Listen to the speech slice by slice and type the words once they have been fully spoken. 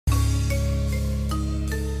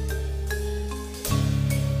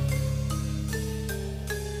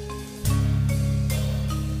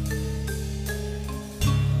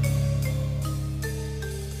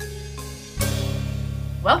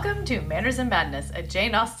Welcome to Manners and Madness, a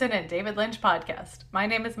Jane Austen and David Lynch podcast. My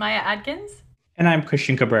name is Maya Adkins. And I'm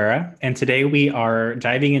Christian Cabrera, and today we are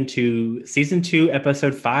diving into season 2,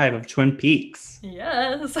 episode 5 of Twin Peaks.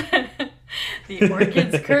 Yes. The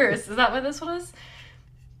Orchid's Curse. Is that what this one is?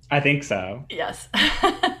 I think so. Yes.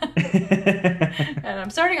 And I'm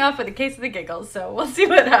starting off with a case of the giggles, so we'll see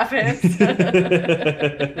what happens.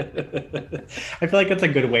 I feel like that's a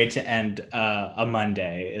good way to end a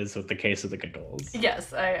Monday, is with the case of the giggles.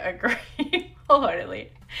 Yes, I agree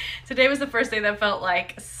wholeheartedly. Today was the first day that felt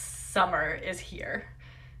like summer is here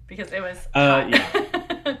because it was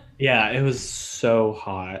hot. Yeah, it was so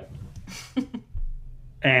hot.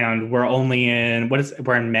 And we're only in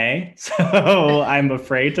we're in May, so I'm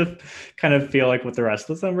afraid to kind of feel like what the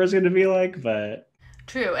rest of the summer is going to be like. But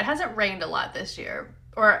true, it hasn't rained a lot this year,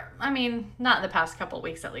 or I mean, not in the past couple of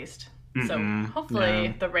weeks at least. So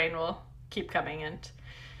hopefully the rain will keep coming and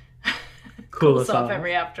cool us off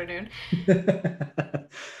every afternoon.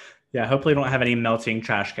 Yeah, hopefully we don't have any melting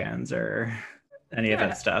trash cans or any of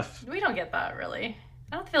that stuff. We don't get that really.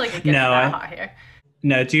 I don't feel like it gets that hot here.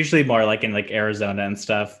 No, it's usually more like in like Arizona and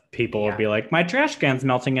stuff. People will be like, my trash can's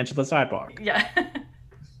melting into the sidewalk. Yeah.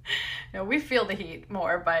 No, we feel the heat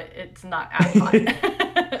more, but it's not as hot.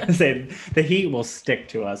 Say the heat will stick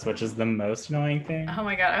to us, which is the most annoying thing. Oh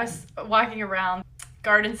my God. I was walking around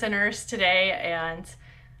garden centers today and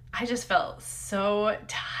I just felt so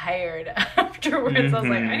tired afterwards. I was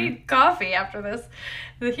like, I need coffee after this.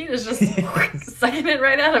 The heat is just sucking it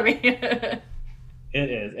right out of me. It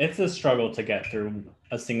is. It's a struggle to get through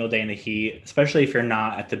a single day in the heat, especially if you're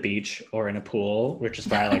not at the beach or in a pool, which is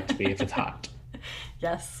where I like to be if it's hot.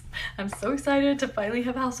 Yes. I'm so excited to finally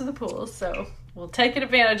have a house with a pool, so we'll take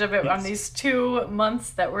advantage of it on these 2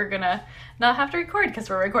 months that we're going to not have to record because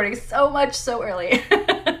we're recording so much so early.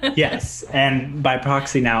 Yes, and by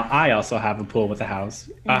proxy now, I also have a pool with a house.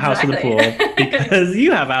 A house with a pool because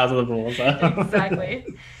you have a house with a pool. So. Exactly.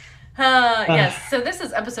 Yes, so this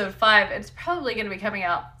is episode 5. It's probably going to be coming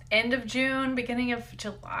out end of June, beginning of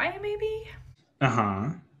July, maybe?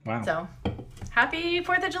 Wow. So, happy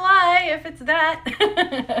 4th of July, if it's that.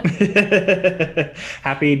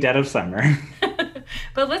 Happy dead of summer.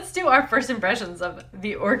 But let's do our first impressions of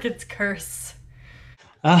The Orchid's Curse.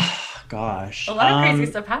 Oh, gosh. A lot of crazy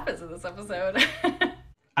stuff happens in this episode.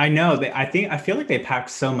 I know. I feel like they packed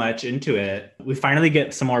so much into it. We finally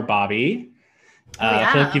get some more Bobby.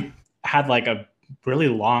 I feel like you had like a really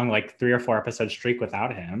long, like 3 or 4 episode streak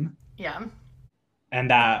without him. Yeah. And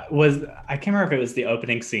that was, I can't remember if it was the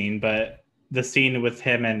opening scene, but the scene with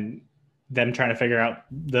him and them trying to figure out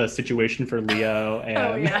the situation for Leo.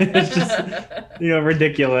 And it's just,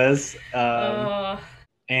 ridiculous.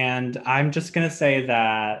 And I'm just going to say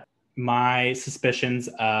that my suspicions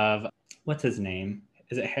of, what's his name?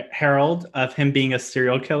 Is it Harold? Of him being a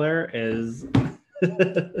serial killer is...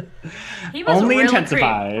 He was only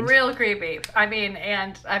intensified. Real creepy. I mean,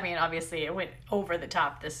 obviously it went over the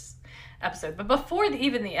top this episode, but before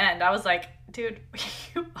even the end, I was like, dude,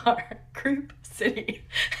 you are Creep City.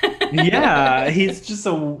 Yeah, he's just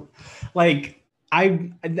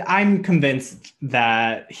I'm convinced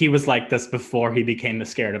that he was like this before he became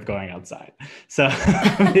scared of going outside. So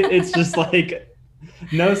it's just like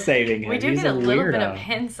no saving him. We do get a little bit of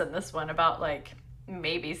hints in this one about like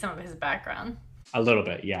maybe some of his background. A little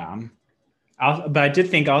bit, yeah. But I did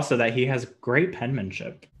think also that he has great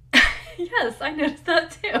penmanship. Yes, I noticed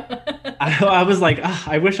that too. I was like,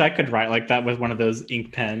 I wish I could write like that with one of those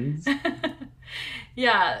ink pens.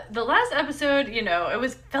 Yeah, the last episode,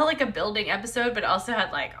 it felt like a building episode, but also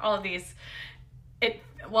had like all of these. It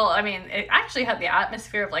actually had the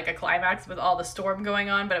atmosphere of like a climax with all the storm going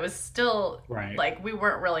on, but it was still like we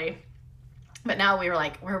weren't really. But now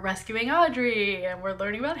we're rescuing Audrey and we're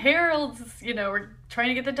learning about Harold's, we're trying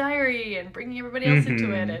to get the diary and bringing everybody else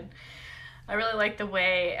into it. And I really like the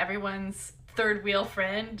way everyone's third wheel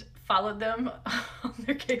friend followed them on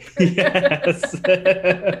their caper. Yes.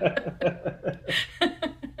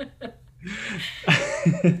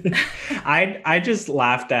 I just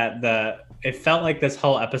laughed at it felt like this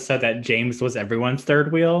whole episode that James was everyone's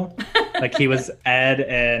third wheel. Like he was Ed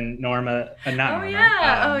and Norma.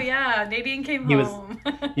 Yeah. Nadine came home.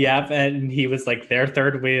 And he was like their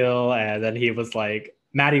third wheel. And then he was like,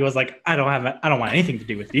 Maddie was like, I don't want anything to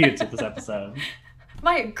do with you to this episode.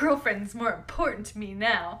 My girlfriend's more important to me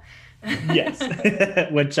now. Yes,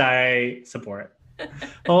 which I support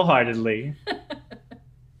wholeheartedly.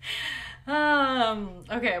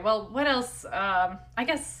 Okay, well, what else? I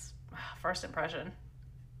guess first impression.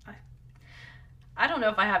 I don't know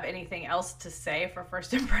if I have anything else to say for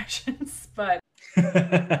first impressions, but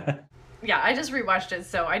yeah, I just rewatched it,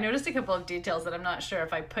 so I noticed a couple of details that I'm not sure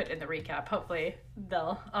if I put in the recap. Hopefully,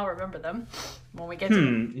 I'll remember them when we get to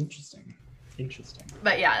them. Interesting.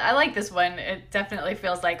 But yeah, I like this one. It definitely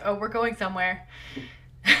feels like, oh, we're going somewhere.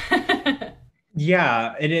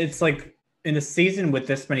 Yeah, and it's like in a season with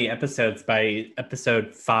this many episodes, by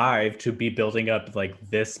episode 5 to be building up like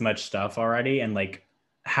this much stuff already, and like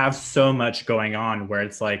have so much going on where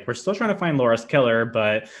it's like we're still trying to find Laura's killer,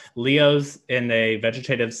 but Leo's in a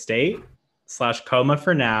vegetative state / coma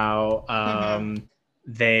for now.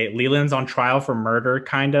 Leland's on trial for murder,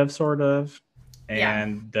 kind of, sort of,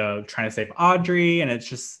 and they're trying to save Audrey, and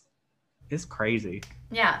it's crazy.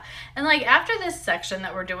 Yeah, and like after this section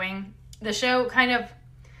that we're doing, the show kind of,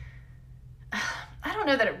 I don't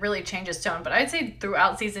know that it really changes tone, but I'd say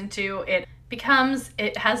throughout season 2, it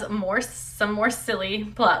has some more silly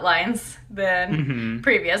plot lines than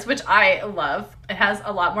previous, which I love. It has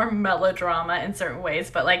a lot more melodrama in certain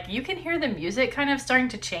ways, but like you can hear the music kind of starting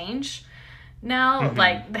to change now.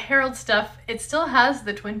 Like the Harold stuff, it still has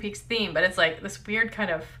the Twin Peaks theme, but it's like this weird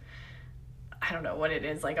kind of, I don't know what it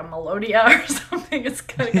is, like a melodia or something. It's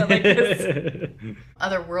kind of got like this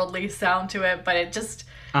otherworldly sound to it, but it just,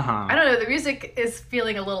 I don't know, the music is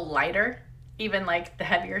feeling a little lighter, even like the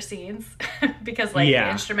heavier scenes, because like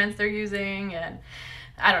the instruments they're using, and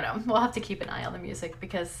I don't know. We'll have to keep an eye on the music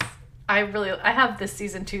because I have this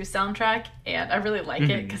season 2 soundtrack and I really like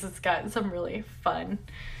it because it's got some really fun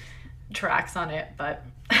tracks on it, but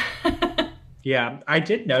yeah, I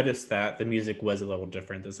did notice that the music was a little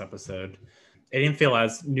different this episode. It didn't feel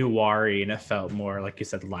as noir-y, and it felt more, like you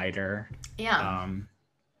said, lighter. Yeah.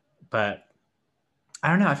 But I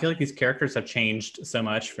don't know. I feel like these characters have changed so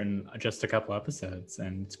much from just a couple episodes,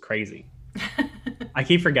 and it's crazy. I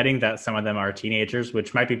keep forgetting that some of them are teenagers,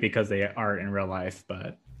 which might be because they are in real life,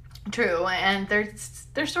 but... True, and their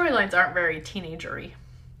storylines aren't very teenagery.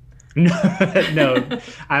 No,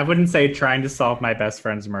 I wouldn't say trying to solve my best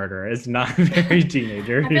friend's murder is not very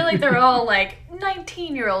teenager. I feel like they're all like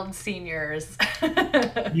 19-year-old seniors.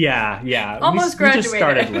 Yeah. Almost graduated. We just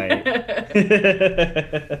started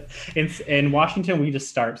late. In Washington, we just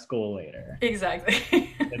start school later. Exactly.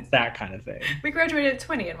 It's that kind of thing. We graduated at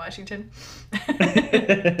 20 in Washington.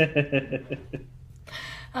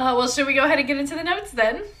 Well, should we go ahead and get into the notes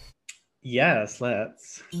then? Yes,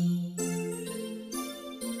 let's.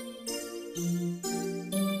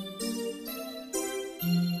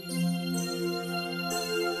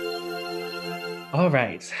 All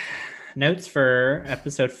right. Notes for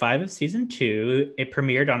episode 5 of season 2. It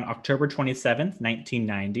premiered on October 27th,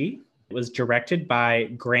 1990. It was directed by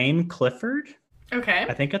Graeme Clifford. Okay.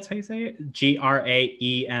 I think that's how you say it.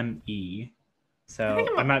 Graeme. So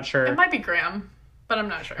I'm not sure. It might be Graham, but I'm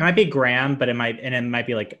not sure. It might be Graham, but it might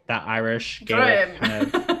be like that Irish Gaelic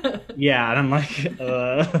kind of. Yeah, and I'm like,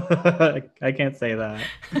 I can't say that.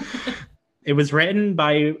 It was written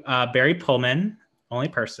by Barry Pullman. Only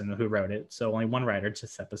person who wrote it, so only one writer to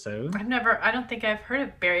this episode. I don't think I've heard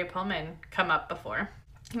of Barry Pullman come up before.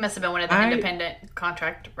 He must have been one of the independent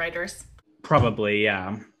contract writers. Probably,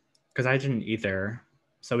 yeah. Because I didn't either.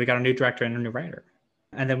 So we got a new director and a new writer.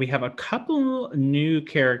 And then we have a couple new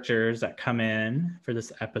characters that come in for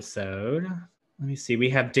this episode. Let me see. We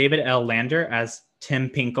have David L. Lander as Tim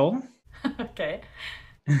Pinkle. Okay.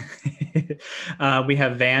 We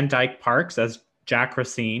have Van Dyke Parks as Jack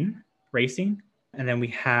Racine. And then we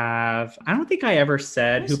have, I don't think I ever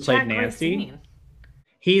said who played Jack Nancy. Racine?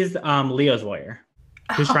 He's Leo's lawyer.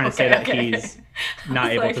 Who's trying to say that he's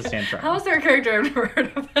not able to stand trial. How is there a character I've never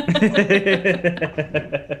heard of?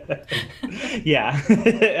 Yeah.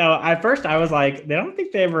 At first I was like, they don't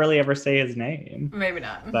think they really ever say his name. Maybe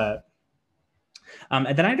not. But and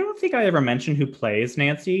then I don't think I ever mentioned who plays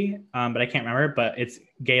Nancy, but I can't remember, but it's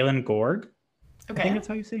Galen Gorg. Okay. I think that's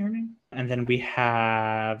how you say her name. And then we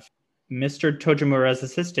have Mr. Tojimura's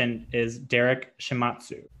assistant is Derek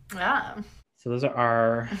Shimatsu. Ah. So those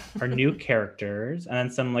are our new characters. And then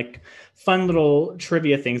some like fun little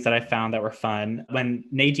trivia things that I found that were fun. When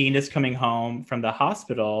Nadine is coming home from the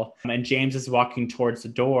hospital and James is walking towards the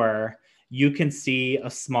door, you can see a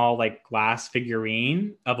small like glass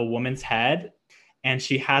figurine of a woman's head. And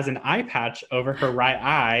she has an eye patch over her right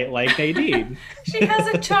eye like Nadine. She has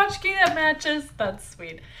a tchotchke that matches. That's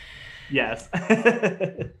sweet. Yes.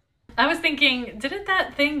 I was thinking, didn't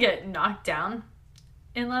that thing get knocked down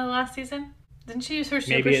in the last season? Didn't she use her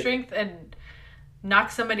super strength and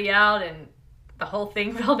knock somebody out and the whole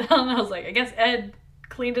thing fell down? I was like, I guess Ed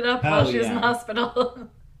cleaned it up while she was in the hospital.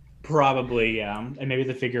 Probably, yeah. And maybe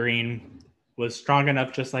the figurine was strong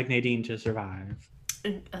enough just like Nadine to survive.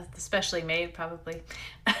 Especially made, probably.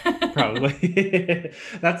 Probably.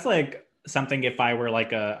 That's like something if I were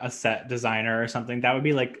like a set designer or something. That would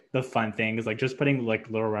be like the fun thing, is like just putting like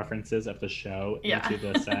little references of the show into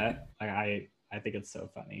the set. I think it's so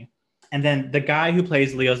funny. And then the guy who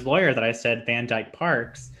plays Leo's lawyer that I said, Van Dyke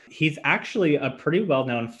Parks, he's actually a pretty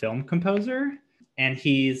well-known film composer. And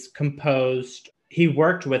he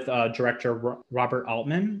worked with director Robert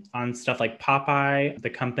Altman on stuff like Popeye, The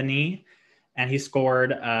Company, and he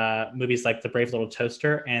scored movies like The Brave Little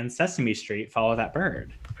Toaster and Sesame Street, Follow That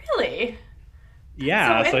Bird. Really?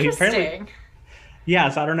 Yeah. So interesting. So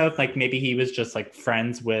I don't know if like maybe he was just like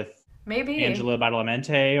friends with Angelo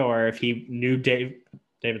Badalamenti, or if he knew David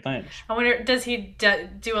Lynch. I wonder, does he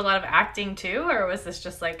do a lot of acting too, or was this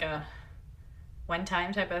just like a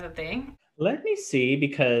one-time type of a thing? Let me see,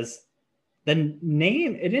 because the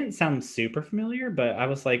name, it didn't sound super familiar, but I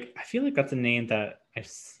was like, I feel like that's a name that I've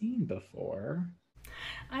seen before.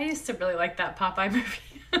 I used to really like that Popeye movie.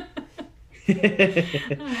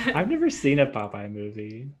 I've never seen a Popeye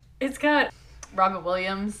movie. It's got Robin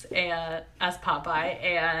Williams as Popeye,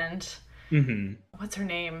 and what's her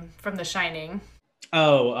name from The Shining?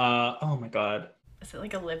 Oh my God. Is it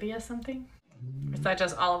like Olivia something? Or is that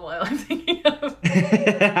just olive oil I'm thinking of?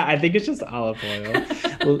 I think it's just olive oil.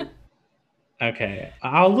 Well, okay,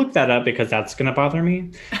 I'll look that up because that's gonna bother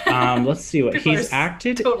me. Let's see what he's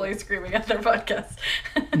acted. Totally screaming at their podcast.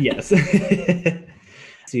 Yes.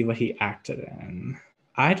 See what he acted in.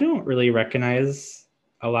 I don't really recognize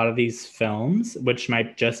a lot of these films, which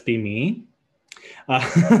might just be me.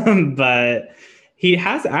 But he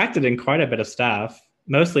has acted in quite a bit of stuff,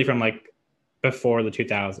 mostly from like before the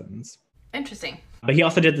 2000s. Interesting. But he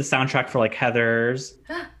also did the soundtrack for like Heathers.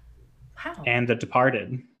 Wow. And The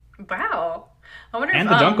Departed. Wow. I wonder and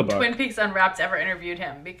if Twin Peaks Unwrapped ever interviewed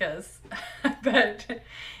him, because I bet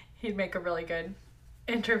he'd make a really good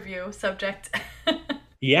interview subject.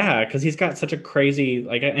 Yeah, because he's got such a crazy,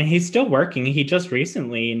 like, and he's still working. He just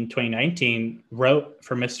recently in 2019 wrote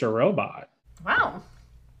for Mr. Robot. Wow.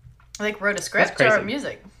 Like wrote a script or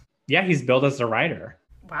music. Yeah, he's billed as a writer.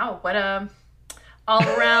 Wow, what a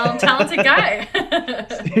all-around talented guy.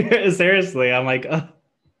 Seriously, I'm like,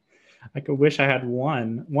 I could wish I had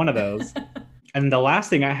one of those. And the last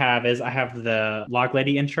thing I have is I have the Log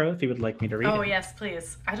Lady intro, if you would like me to read it. Oh, yes,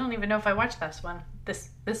 please. I don't even know if I watched this one. This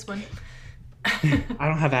one. I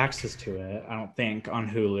don't have access to it, I don't think, on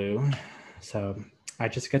Hulu. So I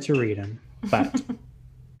just get to read them. But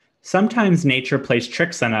sometimes nature plays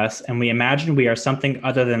tricks on us and we imagine we are something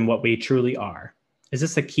other than what we truly are. Is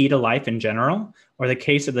this a key to life in general, or the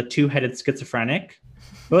case of the two-headed schizophrenic?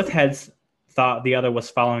 Both heads thought the other was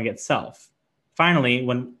following itself. Finally,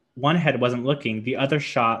 when one head wasn't looking, the other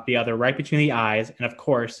shot the other right between the eyes and, of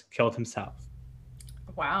course, killed himself.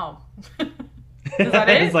 Wow. Is that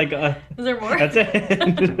it? It's like, is there more? That's it.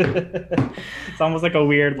 It's almost like a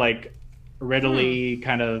weird, like, riddly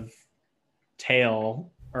kind of tale,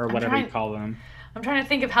 or whatever you call them. I'm trying to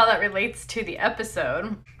think of how that relates to the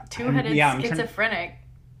episode. Two-headed schizophrenic.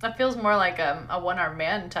 That feels more like a one-armed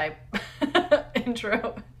man type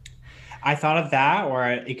intro. I thought of that, or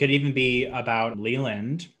it could even be about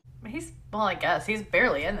Leland. I guess he's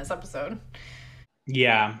barely in this episode.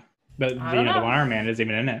 Yeah, but the one-armed man isn't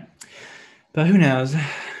even in it. But who knows?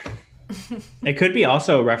 It could be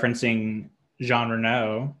also referencing Jean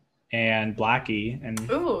Reno and Blackie.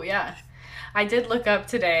 And ooh, yeah. I did look up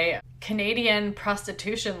today Canadian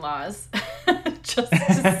prostitution laws just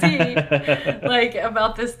to see like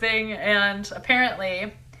about this thing, and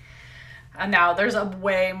apparently now there's a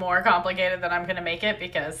way more complicated than I'm going to make it,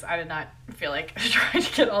 because I did not feel like trying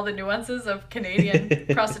to get all the nuances of Canadian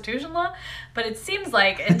prostitution law. But it seems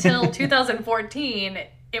like until 2014,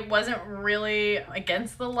 it wasn't really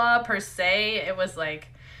against the law per se. It was like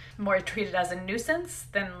more treated as a nuisance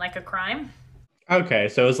than like a crime. Okay,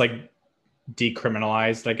 so it was like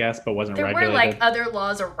decriminalized, I guess, but wasn't regulated. There were like other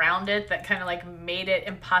laws around it that kind of like made it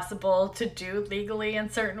impossible to do legally in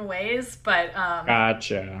certain ways, but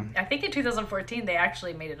gotcha. I think in 2014 they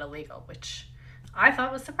actually made it illegal, which I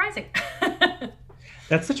thought was surprising.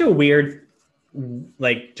 That's such a weird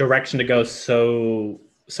like direction to go so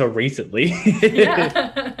recently.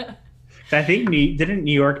 Yeah. I think didn't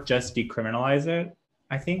New York just decriminalize it?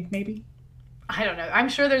 I think maybe. I don't know. I'm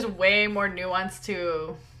sure there's way more nuance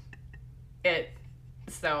to it.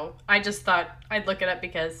 So I just thought I'd look it up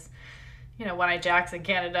because, you know, One-Eyed Jacks in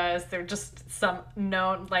Canada, is there just some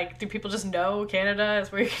known, like, do people just know Canada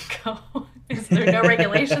is where you can go? Is there no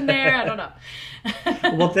regulation there? I don't know.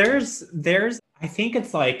 Well, there's, I think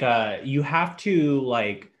it's like, you have to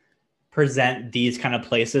like present these kind of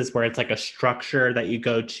places where it's like a structure that you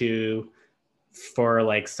go to for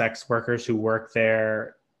like sex workers who work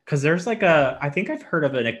there, because there's I think I've heard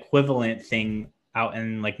of an equivalent thing out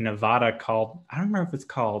in like Nevada called, I don't remember if it's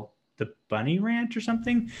called the Bunny Ranch or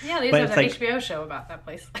something. Yeah, they used But to it's have that like, HBO show about that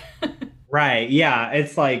place. right, yeah,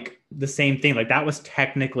 it's like the same thing. Like that was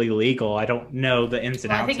technically legal. I don't know the ins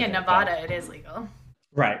and Well, I outs think of in it, Nevada it is legal.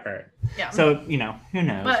 right. Yeah. So, who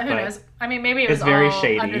knows? But who knows? I mean, maybe it was it's very all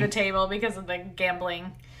shady. under the table because of the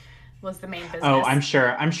gambling was the main business. Oh, I'm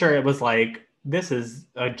sure it was like, this is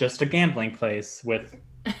just a gambling place with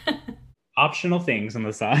optional things on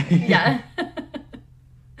the side. Yeah.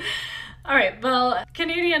 All right, well,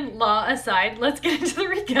 Canadian law aside, let's get into the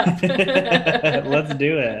recap. Let's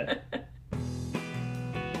do it.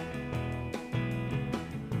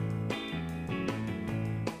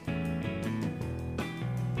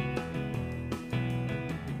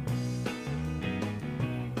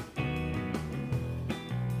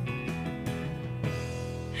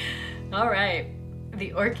 All right,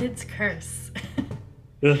 the orchid's curse.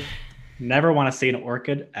 Ugh. Never want to see an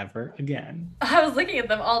orchid ever again. I was looking at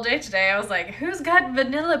them all day today. I was like, who's got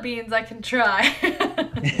vanilla beans I can try?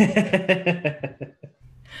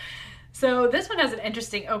 So this one has an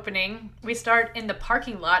interesting opening. We start in the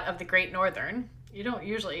parking lot of the Great Northern. I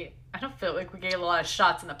don't feel like we get a lot of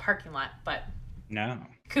shots in the parking lot, but... No.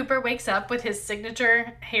 Cooper wakes up with his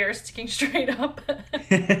signature hair sticking straight up.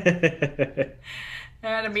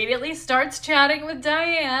 And immediately starts chatting with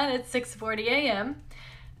Diane at 6:40 a.m.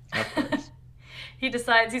 Of course. He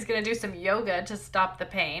decides he's going to do some yoga to stop the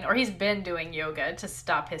pain, or he's been doing yoga to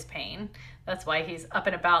stop his pain. That's why he's up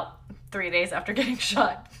and about 3 days after getting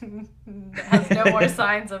shot. Has no more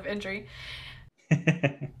signs of injury.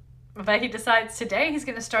 But he decides today he's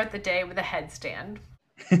going to start the day with a headstand.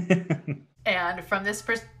 And from this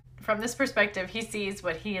perspective, he sees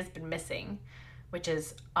what he has been missing, which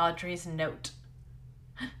is Audrey's note.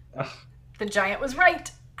 Ugh. The giant was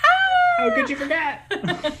right. How could you forget?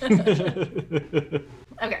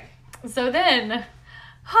 Okay, so then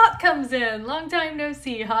Hawk comes in. Long time no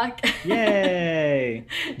see, Hawk. Yay!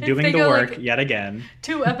 Doing the work yet again.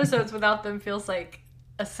 2 episodes without them feels like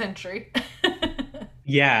a century.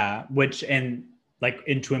 Yeah, which in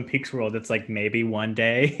Twin Peaks world, it's like maybe one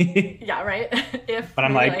day. Yeah, right? But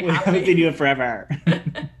I'm like, we haven't seen you forever.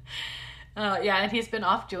 Yeah, and he's been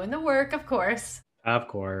off doing the work, of course. Of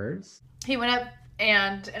course. He went up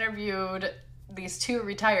and interviewed these 2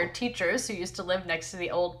 retired teachers who used to live next to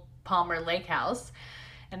the old Palmer Lake house,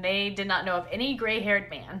 and they did not know of any gray-haired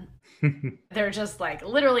man. They're just like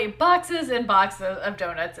literally boxes and boxes of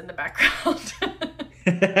donuts in the background.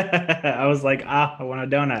 I was like, I want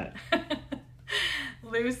a donut.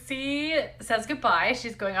 Lucy says goodbye.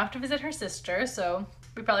 She's going off to visit her sister, so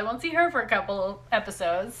we probably won't see her for a couple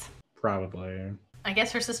episodes. Probably. I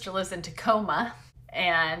guess her sister lives in Tacoma.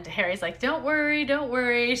 And Harry's like, don't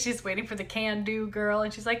worry. She's waiting for the can-do girl.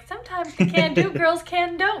 And she's like, sometimes the can-do girls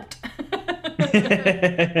don't.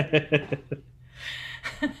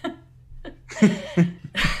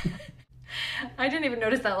 I didn't even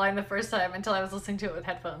notice that line the first time until I was listening to it with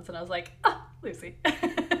headphones. And I was like, oh, Lucy.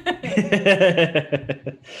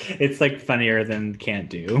 It's like funnier than can't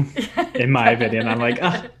do, in my opinion. I'm like,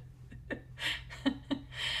 oh.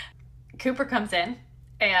 Cooper comes in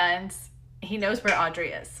and he knows where Audrey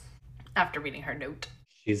is after reading her note.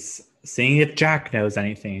 She's seeing if Jack knows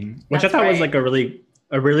anything, which That's I thought was right. like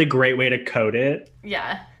a really great way to code it.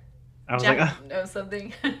 Yeah. I was Jack like, knows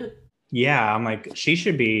something. yeah, I'm like, she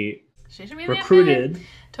should be recruited.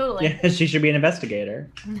 Totally. Yeah, she should be an investigator.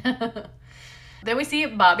 Then we see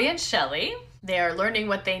Bobby and Shelley. They are learning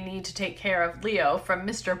what they need to take care of Leo from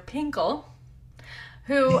Mr. Pinkle,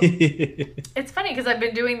 who, it's funny because I've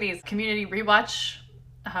been doing these community rewatch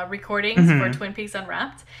recordings for Twin Peaks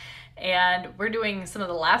Unwrapped, and we're doing some of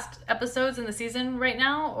the last episodes in the season right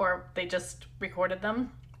now, or they just recorded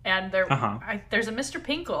them, and there's a Mr.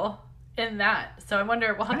 Pinkle in that, so I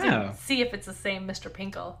wonder, we'll have to see if it's the same Mr.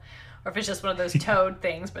 Pinkle, or if it's just one of those Toad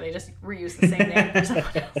things where they just reuse the same name for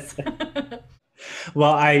someone else.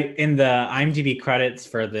 Well, in the IMDb credits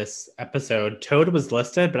for this episode, Toad was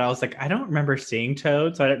listed, but I was like, I don't remember seeing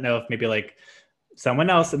Toad, so I don't know if maybe like someone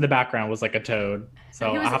else in the background was like a Toad.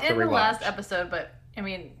 So he was I'll have to rewatch. in the last episode, but I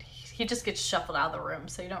mean, he just gets shuffled out of the room,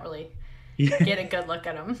 so you don't really get a good look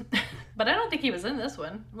at him. But I don't think he was in this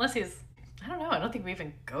one, unless I don't know, I don't think we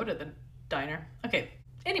even go to the diner. Okay,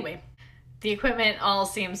 anyway, the equipment all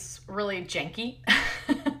seems really janky.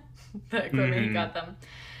 The equipment he got them.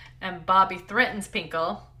 And Bobby threatens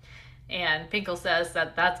Pinkle, and Pinkle says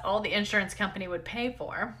that that's all the insurance company would pay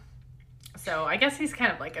for. So I guess he's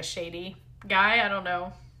kind of like a shady guy. I don't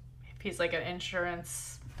know if he's like an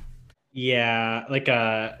insurance... Yeah, like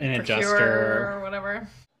an adjuster. Or whatever.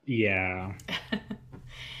 Yeah.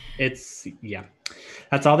 Yeah.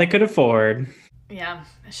 That's all they could afford. Yeah.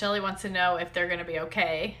 Shelley wants to know if they're going to be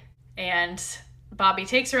okay. And Bobby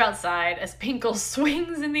takes her outside as Pinkle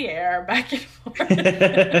swings in the air back and forth.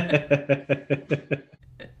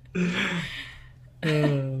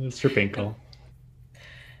 Mr. Pinkle.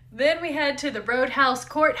 Then we head to the Roadhouse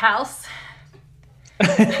Courthouse.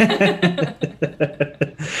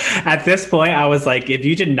 At this point, I was like, if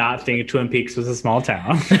you did not think Twin Peaks was a small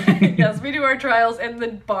town. Yes, we do our trials in the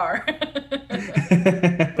bar.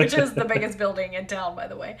 Which is the biggest building in town, by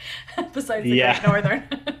the way, besides the Great Northern.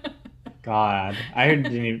 God,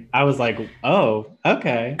 I was like, oh,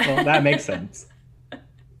 okay, well, that makes sense.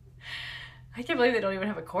 I can't believe they don't even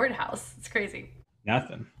have a courthouse. It's crazy.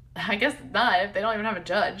 Nothing. I guess not if they don't even have a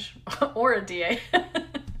judge or a DA.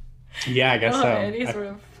 Yeah, I guess so. Any sort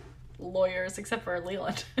of lawyers except for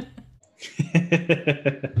Leland.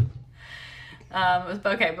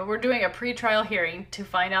 Okay, but we're doing a pre-trial hearing to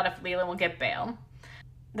find out if Leland will get bail.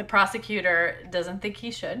 The prosecutor doesn't think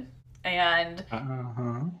he should, and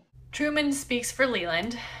Truman speaks for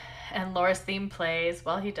Leland, and Laura's theme plays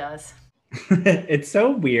while he does. It's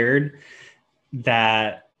so weird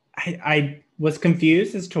that I was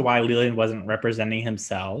confused as to why Leland wasn't representing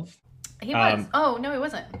himself. He was. Oh, no, he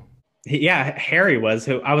wasn't. Yeah, Harry was.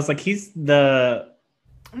 Who I was like, he's the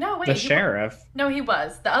sheriff. No, he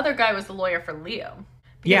was. The other guy was the lawyer for Leo.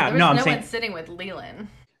 Yeah, there was no one sitting with Leland.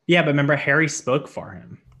 Yeah, but remember, Harry spoke for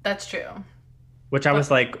him. That's true. Which I was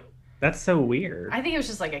like, that's so weird. I think it was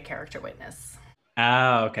just like a character witness.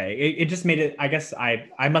 Oh, okay. It just made it. I guess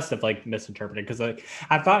I must have like misinterpreted because like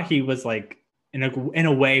I thought he was like in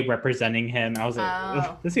a way representing him. I was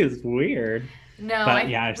like, this is weird. No, but,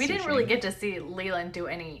 we didn't really get to see Leland do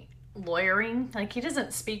any lawyering. Like, he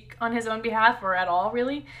doesn't speak on his own behalf or at all,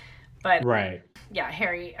 really. But right. Yeah,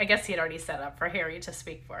 Harry. I guess he had already set up for Harry to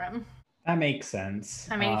speak for him. That makes sense.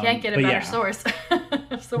 I mean, you can't get a better source.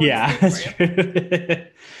 Yeah, that's true.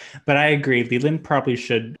 But I agree. Leland probably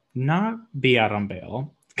should not be out on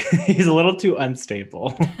bail. He's a little too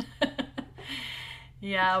unstable.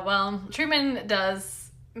 Yeah, well, Truman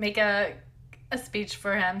does make a speech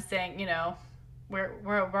for him saying, you know,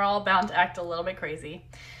 we're all bound to act a little bit crazy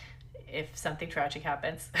if something tragic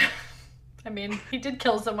happens. I mean, he did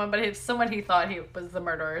kill someone, but it's someone he thought he was the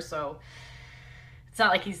murderer, so it's not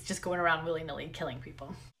like he's just going around willy-nilly killing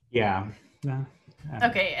people. Yeah.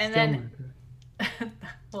 Okay, and then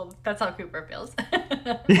well, that's how Cooper feels.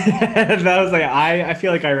 That was like I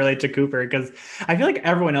feel like I relate to Cooper because I feel like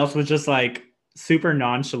everyone else was just like super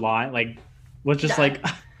nonchalant, like was just like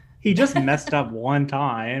he just messed up one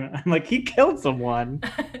time. I'm like, he killed someone.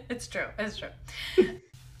 It's true.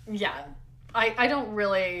 Yeah. I don't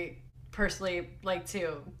really personally like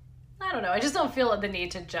to, I don't know, I just don't feel the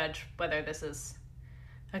need to judge whether this is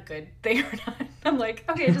a good thing or not. I'm like,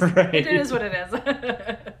 okay, it is what it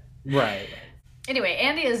is. Right. Anyway,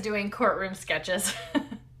 Andy is doing courtroom sketches,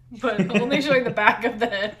 but only showing the back of the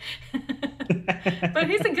head. But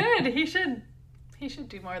he's good. He should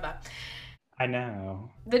do more of that. I know.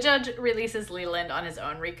 The judge releases Leland on his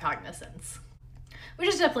own recognizance, which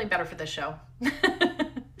is definitely better for the show.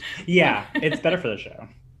 Yeah, it's better for the show.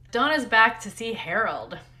 Donna's back to see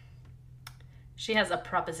Harold. She has a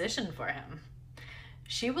proposition for him.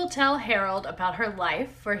 She will tell Harold about her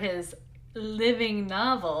life for his living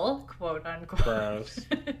novel, quote unquote. Gross.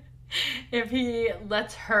 If he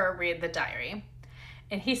lets her read the diary.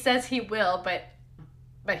 And he says he will, but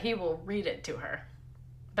he will read it to her.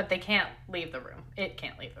 But they can't leave the room. It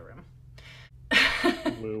can't leave the room.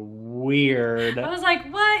 Weird. I was like,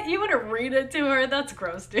 what? You want to read it to her? That's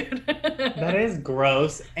gross, dude. That is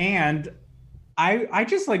gross. And I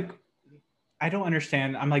just like, I don't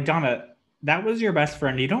understand. I'm like, Donna, that was your best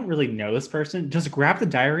friend. You don't really know this person. Just grab the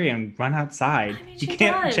diary and run outside. I mean, he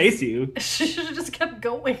can't chase you. She should have just kept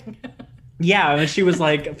going. Yeah, and she was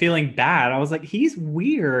like feeling bad. I was like, he's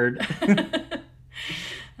weird.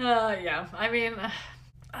 Yeah, I mean,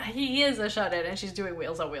 he is a shut-in and she's doing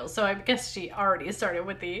Wheels on Wheels. So I guess she already started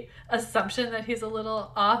with the assumption that he's a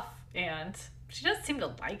little off, and she does seem to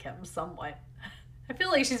like him somewhat. I feel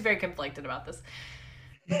like she's very conflicted about this.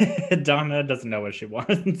 Donna doesn't know what she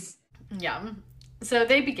wants. Yeah. So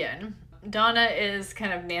they begin. Donna is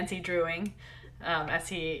kind of Nancy Drewing as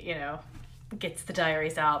he, gets the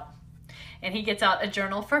diaries out. And he gets out a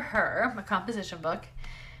journal for her, a composition book.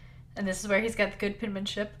 And this is where he's got the good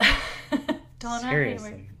penmanship. Donna,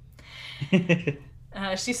 seriously. Anyway.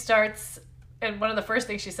 She starts, and one of the first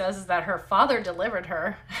things she says is that her father delivered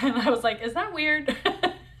her. And I was like, is that weird?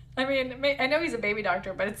 I mean, I know he's a baby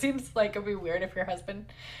doctor, but it seems like it would be weird if your husband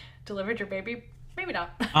delivered your baby. Maybe not.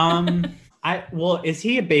 Well, is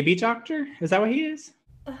he a baby doctor? Is that what he is?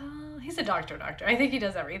 He's a doctor. I think he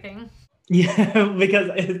does everything. Yeah,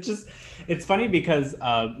 because it's funny because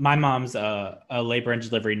my mom's a labor and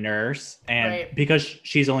delivery nurse, and Right. because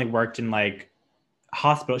she's only worked in like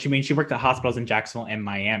hospital, she worked at hospitals in Jacksonville and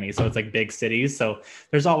Miami, so it's like big cities. So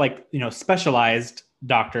there's all like, specialized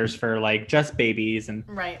doctors for like just babies, and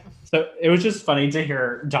Right. so it was just funny to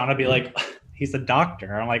hear Donna be like, he's a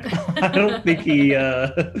doctor. I'm like, I don't think he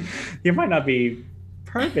might not be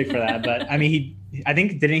perfect for that, but I mean, I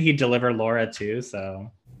think didn't he deliver Laura too? So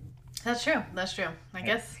That's true. I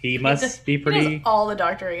guess he must be he does pretty. all the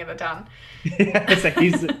doctoring in the town. Yeah, so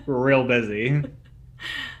he's real busy.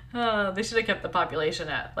 They should have kept the population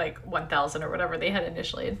at like 1,000 or whatever they had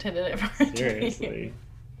initially intended it for. Seriously.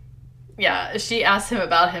 Yeah, she asked him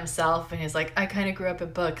about himself, and he's like, I kind of grew up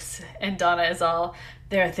in books. And Donna is all,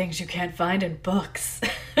 there are things you can't find in books.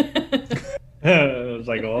 I was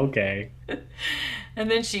like, oh, okay.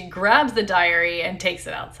 And then she grabs the diary and takes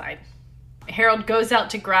it outside. Harold goes out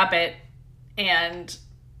to grab it and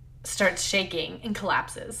starts shaking and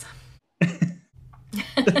collapses.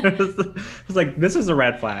 I was like, this is a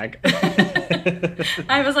red flag.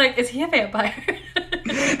 I was like, is he a vampire?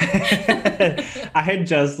 I had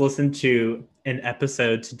just listened to an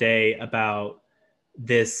episode today about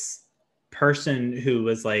this person who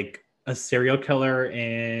was like a serial killer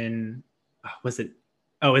in, it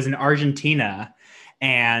was in Argentina,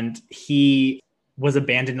 and he was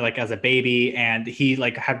abandoned like as a baby, and he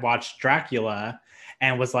like had watched Dracula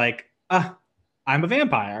and was like, I'm a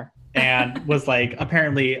vampire, and was like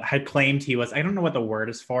apparently had claimed he was, I don't know what the word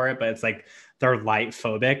is for it, but it's like they're light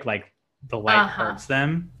phobic, like the light hurts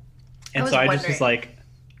them. And so I just was like,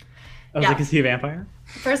 is he a vampire?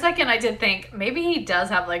 For a second I did think maybe he does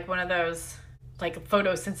have like one of those like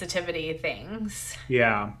photosensitivity things.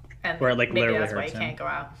 Yeah. And where it like maybe literally that's why he hurts can't go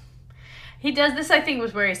out. He does this, I think,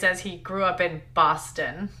 was where he says he grew up in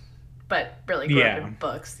Boston, but really grew up in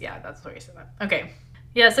books. Yeah, that's where he said that. Okay.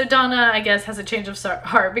 Yeah, so Donna, I guess, has a change of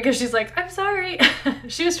heart because she's like, I'm sorry.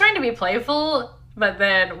 She was trying to be playful, but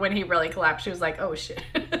then when he really collapsed, she was like, oh, shit.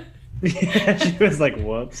 Yeah, she was like,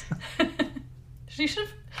 whoops. She should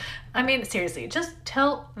have... I mean, seriously, just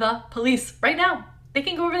tell the police right now. They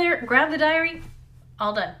can go over there, grab the diary.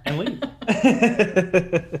 All done. And leave.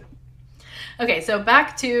 Okay, so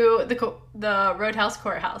back to the Roadhouse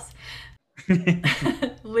Courthouse.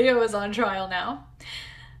 Leo is on trial now.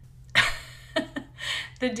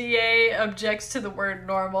 The DA objects to the word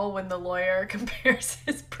normal when the lawyer compares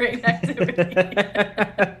his brain activity.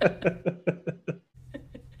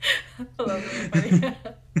 I love it. Funny.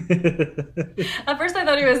 At first I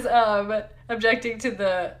thought he was objecting to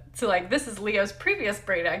this is Leo's previous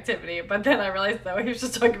brain activity, but then I realized that he was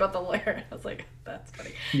just talking about the lawyer. I was like, that's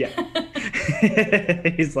funny. Yeah.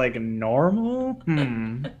 He's like, normal?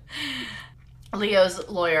 Leo's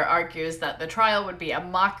lawyer argues that the trial would be a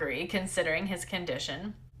mockery considering his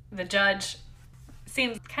condition. The judge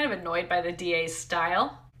seems kind of annoyed by the DA's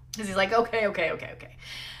style because he's like, okay.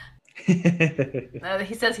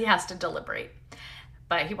 He says he has to deliberate,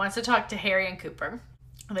 but he wants to talk to Harry and Cooper.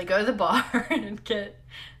 They go to the bar and get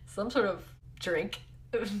some sort of drink.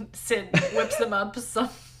 Sid whips them up some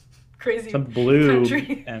crazy blue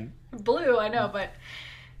country. And blue, I know, but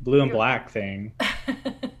blue and black thing.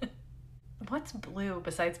 What's blue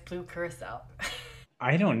besides blue curacao?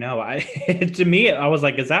 I don't know. To me, I was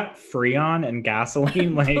like, is that Freon and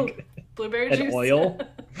gasoline, like blueberry and juice, oil?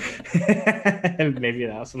 Maybe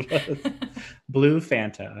that's what it was. Blue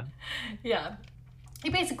Fanta. Yeah, he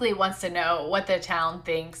basically wants to know what the town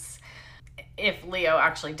thinks if Leo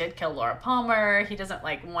actually did kill Laura Palmer. He doesn't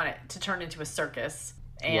want it to turn into a circus,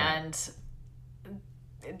 and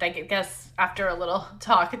I guess after a little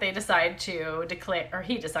talk, they decide to declare, or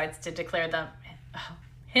he decides to declare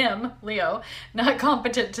him, Leo, not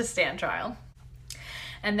competent to stand trial.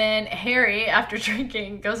 And then Harry, after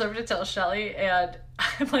drinking, goes over to tell Shelley, and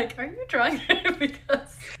I'm like, are you drunk?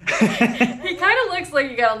 Because he kind of looks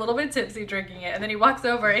like he got a little bit tipsy drinking it. And then he walks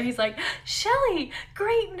over and he's like, Shelley,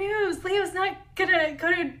 great news. Leo's not gonna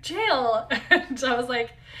go to jail. And I was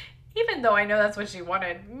like, even though I know that's what she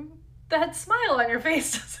wanted, that smile on your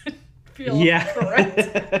face doesn't feel correct.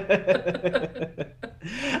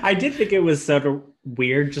 I did think it was sort of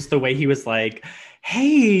weird just the way he was like,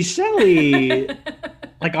 hey, Shelley.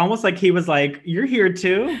 Like almost like he was like, you're here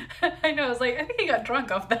too? I know. I was like, I think he got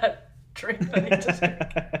drunk off that drink that he just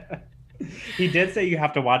drank. He did say you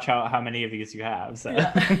have to watch out how many of these you have. So.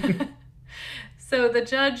 Yeah. So the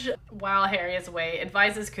judge, while Harry is away,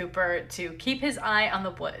 advises Cooper to keep his eye on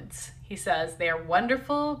the woods. He says they are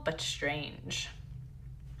wonderful but strange.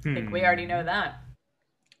 I think we already know that.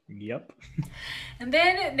 Yep. And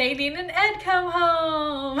then Nadine and Ed come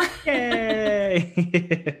home.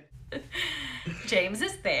 Yay! James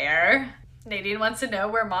is there. Nadine wants to know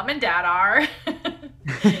where Mom and Dad are.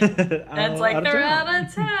 Ed's like, they're out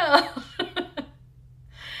of town.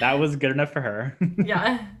 That was good enough for her.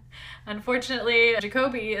 Yeah. Unfortunately,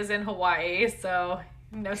 Jacoby is in Hawaii, so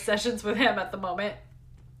no sessions with him at the moment.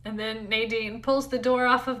 And then Nadine pulls the door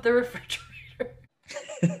off of the refrigerator.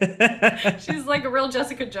 She's like a real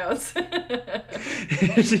Jessica Jones.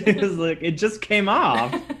 She was like, it just came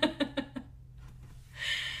off.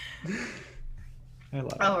 I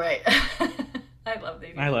love it. All right. I love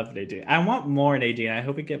Nadine. I love Nadine. I want more Nadine. I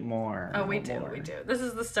hope we get more. Oh, we do. This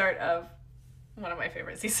is the start of one of my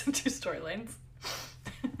favorite season 2 storylines.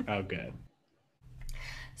 Oh, good.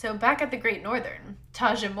 So back at the Great Northern,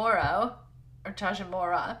 Tajimura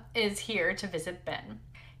is here to visit Ben.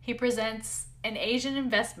 He presents an Asian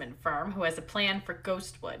investment firm who has a plan for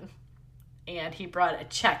Ghostwood, and he brought a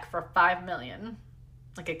check for $5 million,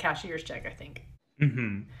 like a cashier's check, I think.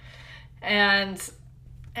 Mm-hmm. And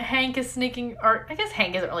Hank is sneaking, or I guess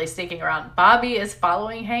Hank isn't really sneaking around. Bobby is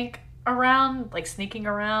following Hank around, like sneaking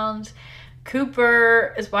around.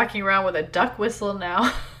 Cooper is walking around with a duck whistle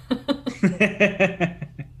now.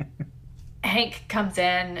 Hank comes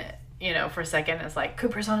in, for a second, and is like,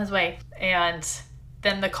 Cooper's on his way. And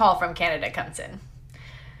then the call from Canada comes in.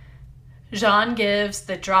 Jean gives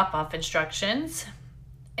the drop-off instructions,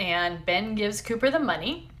 and Ben gives Cooper the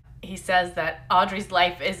money. He says that Audrey's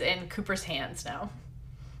life is in Cooper's hands now.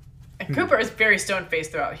 And Cooper is very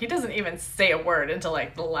stone-faced throughout. He doesn't even say a word until,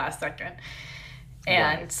 like, the last second.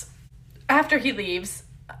 And after he leaves,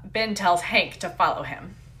 Ben tells Hank to follow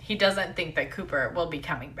him. He doesn't think that Cooper will be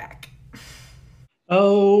coming back.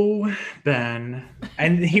 Oh, Ben.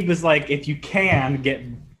 And he was like, if you can get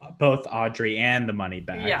both Audrey and the money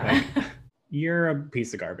back. Yeah. Like, you're a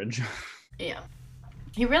piece of garbage. Yeah.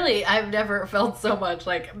 I've never felt so much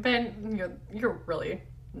like, Ben, you're really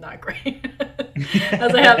not great.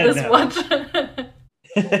 As I have this watch.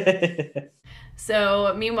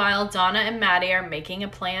 So, meanwhile, Donna and Maddie are making a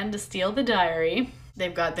plan to steal the diary.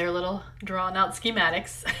 They've got their little drawn-out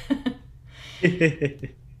schematics.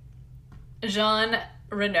 Jean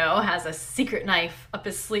Renault has a secret knife up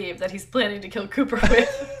his sleeve that he's planning to kill Cooper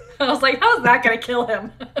with. I was like, how's that going to kill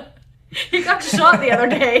him? He got shot the other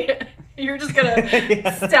day. You're just going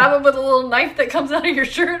to stab him with a little knife that comes out of your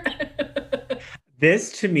shirt?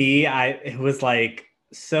 This, to me, it was like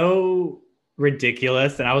so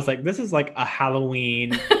ridiculous. And I was like, this is like a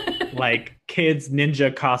Halloween, like kids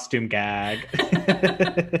ninja costume gag.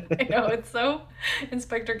 I know, it's so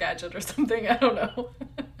Inspector Gadget or something. I don't know.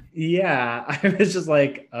 Yeah, I was just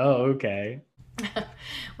like, oh, okay.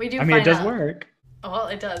 We do. I mean, it does work. Well,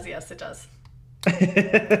 it does. Yes, it does.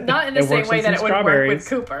 Not in the same way that it would work with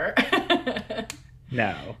Cooper.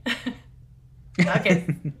 No. Okay.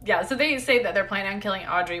 Yeah, so they say that they're planning on killing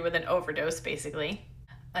Audrey with an overdose, basically.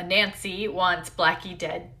 Nancy wants Blackie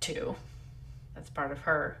dead, too. That's part of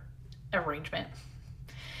her arrangement.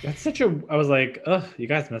 That's I was like, ugh, you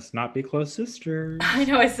guys must not be close sisters. I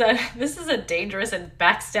know, I said, this is a dangerous and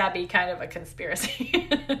backstabby kind of a conspiracy.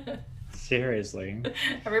 Seriously.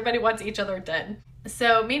 Everybody wants each other dead.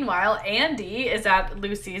 So, meanwhile, Andy is at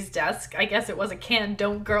Lucy's desk. I guess it was a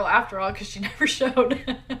can-don't girl after all, because she never showed.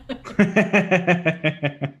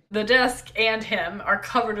 The desk and him are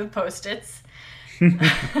covered with Post-its.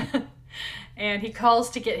 And he calls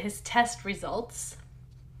to get his test results.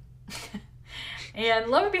 And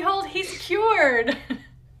lo and behold, he's cured.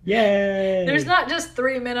 Yay! There's not just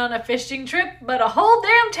 3 men on a fishing trip, but a whole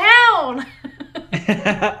damn town.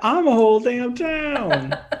 I'm a whole damn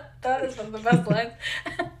town. That is one of the best lines.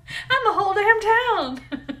 I'm a whole damn town.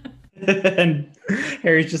 And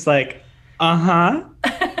Harry's just like, uh-huh.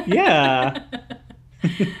 Yeah.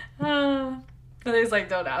 And he's like,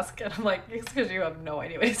 don't ask. And I'm like, it's because you have no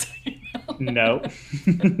idea what he's talking about. No.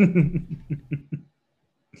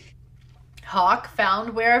 Hawk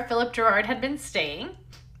found where Philip Gerard had been staying,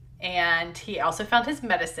 and he also found his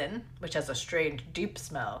medicine, which has a strange, deep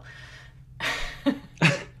smell.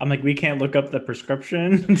 I'm like, we can't look up the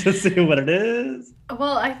prescription to see what it is?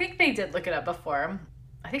 Well, I think they did look it up before.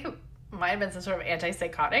 I think it might have been some sort of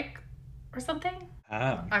antipsychotic or something.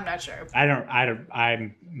 Oh. I'm not sure.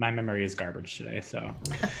 My memory is garbage today, so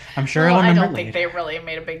I'm sure well, I'll remember I don't think later. they really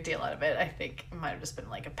made a big deal out of it. I think it might have just been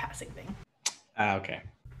like a passing thing. Okay.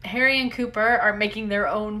 Harry and Cooper are making their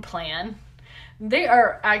own plan. They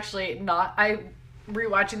are actually not.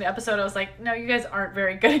 Rewatching the episode, I was like, no, you guys aren't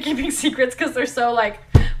very good at keeping secrets, because they're so like,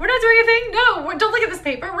 we're not doing anything. No, don't look at this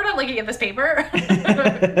paper. We're not looking at this paper.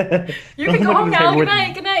 You can go home now.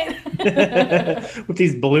 Good night. with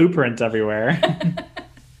these blueprints everywhere.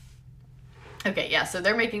 Okay, yeah, so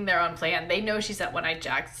they're making their own plan. They know she's at One-Eyed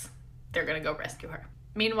Jack's. They're going to go rescue her.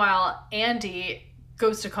 Meanwhile, Andy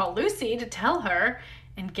goes to call Lucy to tell her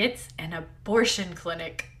and gets an abortion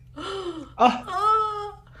clinic.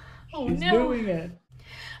 Oh She's no. doing it.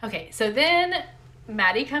 Okay, so then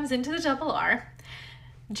Maddie comes into the Double R.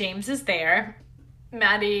 James is there.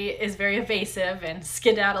 Maddie is very evasive and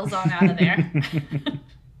skedaddles on out of there.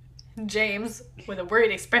 James, with a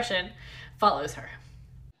worried expression, follows her.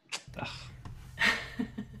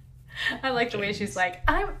 I like the way she's like,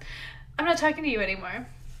 I'm not talking to you anymore.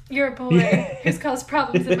 You're a boy who's caused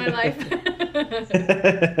problems in my life.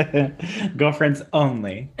 Girlfriends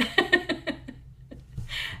only.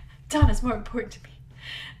 Donna's more important to me.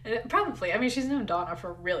 Probably. I mean, she's known Donna for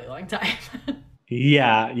a really long time.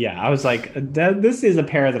 Yeah. I was like, this is a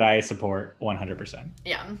pair that I support 100%.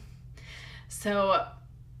 Yeah. So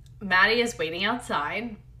Maddie is waiting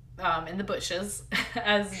outside in the bushes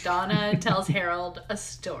as Donna tells Harold a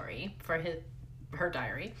story for her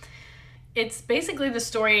diary. It's basically the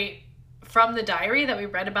story from the diary that we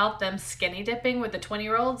read about them skinny dipping with the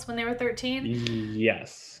 20-year-olds when they were 13.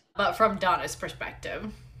 Yes. But from Donna's perspective.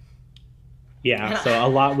 Yeah, so a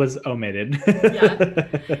lot was omitted.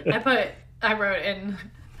 Yeah. I wrote in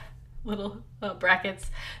little brackets,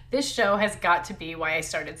 this show has got to be why I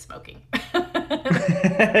started smoking.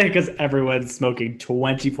 Because everyone's smoking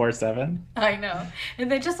 24/7. I know. And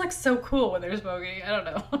they just look so cool when they're smoking. I don't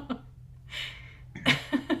know.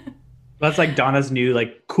 That's like Donna's new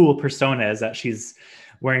like cool persona, is that she's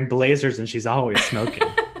wearing blazers and she's always smoking.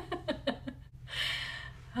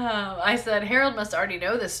 I said Harold must already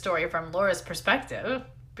know this story from Laura's perspective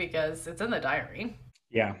because it's in the diary.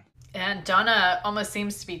 Yeah. And Donna almost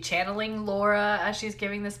seems to be channeling Laura as she's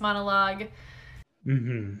giving this monologue.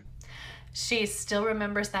 Mm-hmm. She still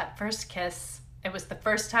remembers that first kiss. It was the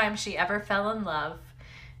first time she ever fell in love.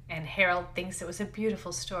 And Harold thinks it was a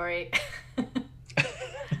beautiful story.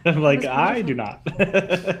 I'm like, I do not.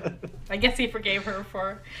 I guess he forgave her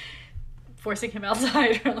for forcing him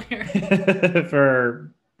outside earlier.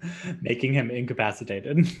 For making him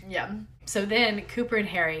incapacitated. Yeah. So then Cooper and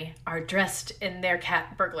Harry are dressed in their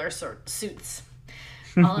cat burglar suits.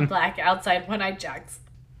 All in black outside One-Eyed Jack's.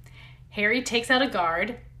 Harry takes out a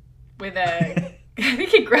guard with a... I think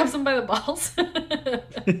he grabs him by the balls.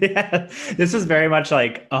 Yeah. This is very much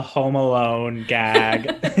like a Home Alone gag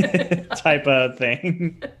type of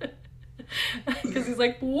thing. Because he's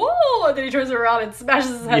like, whoa! And then he turns around and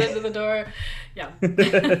smashes his head into the door. Yeah.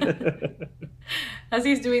 As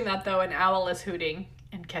he's doing that, though, an owl is hooting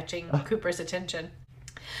and catching Cooper's attention.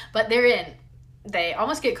 But they're in. They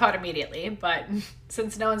almost get caught immediately, but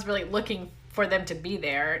since no one's really looking for them to be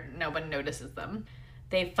there, no one notices them.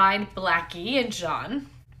 They find Blackie and John.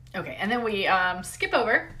 Okay, and then we skip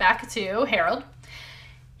over back to Harold.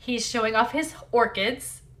 He's showing off his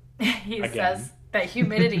orchids. He says that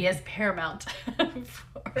humidity is paramount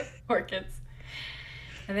for orchids.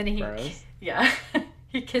 And then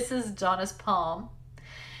he kisses Donna's palm.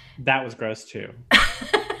 That was gross too.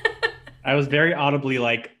 I was very audibly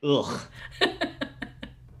like, ugh.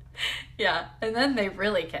 Yeah, and then they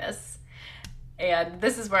really kiss. And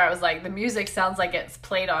this is where I was like, the music sounds like it's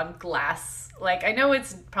played on glass. Like, I know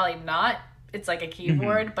it's probably not. It's like a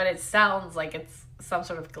keyboard, but it sounds like it's some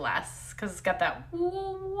sort of glass. Because it's got that...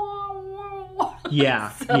 Yeah,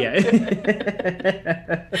 so yeah.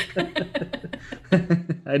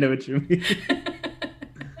 I know what you mean.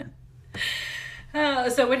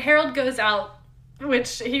 So when Harold goes out,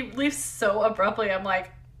 which he leaves so abruptly, I'm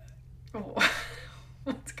like...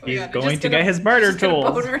 What's going on? He's going to get his murder tools.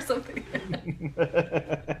 Boner or something.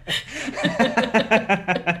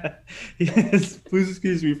 Yes, please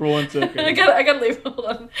excuse me for 1 second. I gotta leave. Hold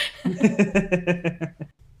on.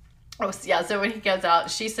 Oh, yeah. So when he goes out,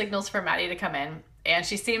 she signals for Maddie to come in, and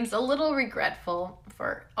she seems a little regretful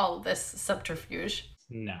for all of this subterfuge.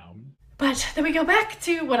 No. But then we go back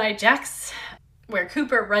to One-Eyed Jack's, where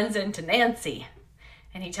Cooper runs into Nancy,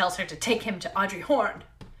 and he tells her to take him to Audrey Horne.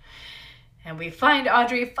 And we find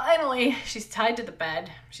Audrey, finally. She's tied to the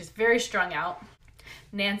bed. She's very strung out.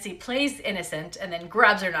 Nancy plays innocent and then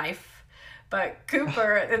grabs her knife. But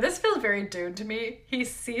Cooper, and this feels very Dune to me, he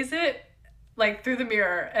sees it like through the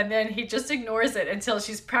mirror and then he just ignores it until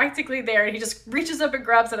she's practically there and he just reaches up and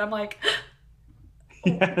grabs it. I'm like,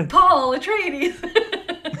 yeah. Paul Atreides.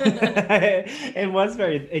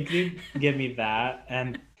 It did give me that.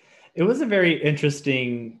 And it was a very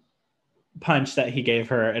interesting punch that he gave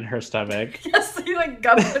her in her stomach. Yes, he like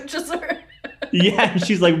gut punches her. Yeah, and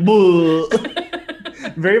she's like, whoa.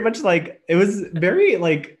 Very much like, it was very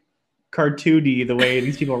like cartoony the way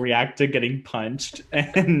these people react to getting punched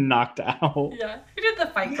and knocked out. Yeah, he did the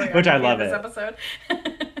fight choreography Which I love in this it. episode.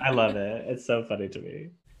 I love it. It's so funny to me.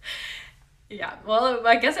 Yeah, well,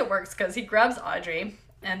 I guess it works because he grabs Audrey,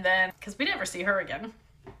 and then, because we never see her again.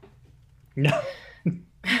 No.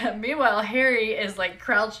 Meanwhile, Harry is like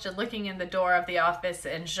crouched and looking in the door of the office,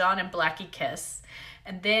 and Jean and Blackie kiss.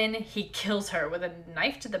 And then he kills her with a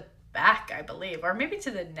knife to the back, I believe, or maybe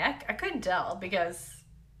to the neck. I couldn't tell because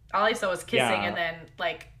all I saw was kissing and then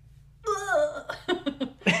like,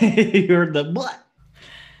 You heard the what?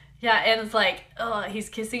 Yeah, and it's like, oh, he's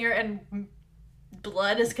kissing her and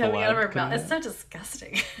blood is coming out of her mouth. It's so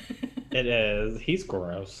disgusting. It is. He's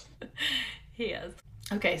gross. He is.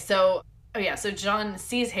 Okay, so John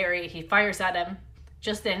sees Harry. He fires at him.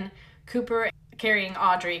 Just then, Cooper carrying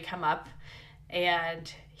Audrey come up,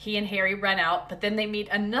 and he and Harry run out. But then they meet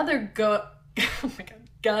another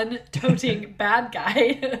gun-toting bad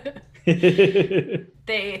guy.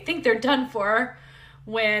 They think they're done for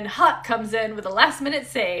when Hawk comes in with a last-minute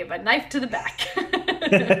save, a knife to the back.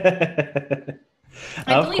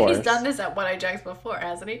 I believe he's done this at One Eye Jacks before,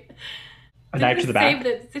 hasn't he? A knife to the back?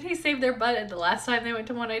 Did he save their butt the last time they went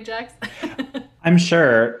to One Eye Jacks? I'm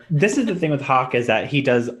sure. This is the thing with Hawk is that he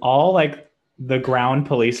does all like the ground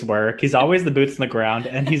police work. He's always the boots in the ground,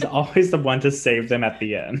 and he's always the one to save them at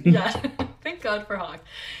the end. Yeah. Thank God for Hawk.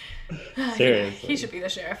 Seriously. He should be the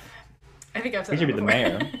sheriff. I think I've said He should be the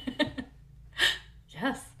mayor.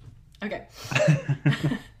 Yes. Okay.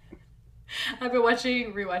 I've been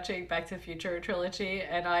rewatching Back to the Future trilogy,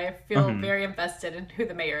 and I feel very invested in who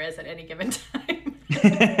the mayor is at any given time.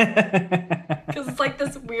 Because it's like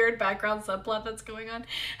this weird background subplot that's going on.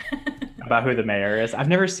 About who the mayor is. I've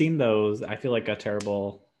never seen those. I feel like a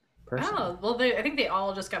terrible person. Oh, well, I think they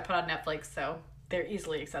all just got put on Netflix, so they're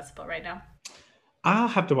easily accessible right now. I'll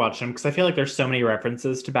have to watch them because I feel like there's so many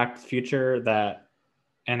references to Back to the Future that,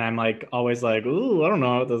 and I'm like always like, ooh, I don't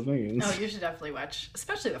know what this means. Oh, you should definitely watch,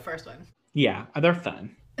 especially the first one. Yeah, they're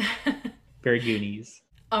fun. Very Goonies.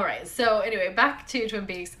 All right, so anyway, back to Twin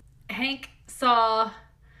Peaks. Hank saw...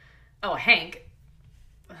 Oh, Hank.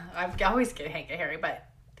 I always get Hank and Harry, but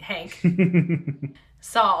Hank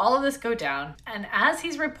saw all of this go down. And as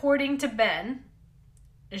he's reporting to Ben,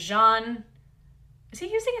 Jean... Is he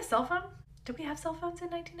using a cell phone? Did we have cell phones in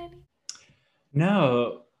 1990?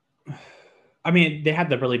 No. I mean, they had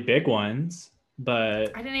the really big ones,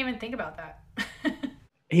 but... I didn't even think about that.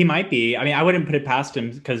 He might be. I mean, I wouldn't put it past him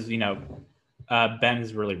because, you know,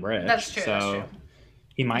 Ben's really rich. That's true, so that's true.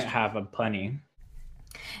 He might have a plenty.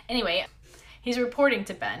 Anyway, he's reporting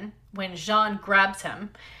to Ben when Jean grabs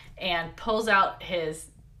him and pulls out his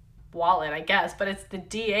wallet, I guess, but it's the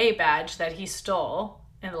DA badge that he stole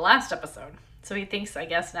in the last episode. So he thinks, I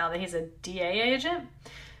guess, now that he's a DA agent.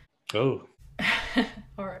 Oh.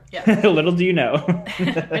 Or, yeah. Little do you know.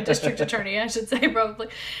 A district attorney, I should say, probably.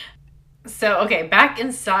 So, okay, back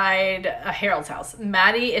inside Harold's house.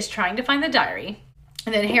 Maddie is trying to find the diary.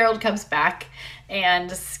 And then Harold comes back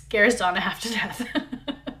and scares Donna half to death.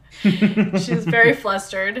 She's very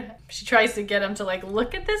flustered. She tries to get him to, like,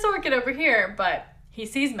 look at this orchid over here. But he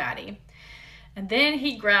sees Maddie. And then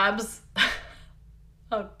he grabs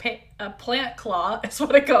a plant claw, is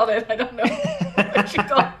what I called it. I don't know what you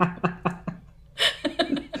call it.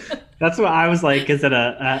 That's what I was like. Is it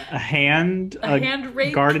a hand? A hand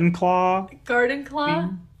rake? Garden claw? Garden claw?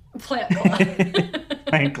 Plant claw.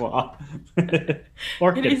 Plant claw.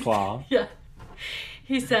 Orchid claw. Yeah.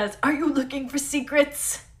 He says, "Are you looking for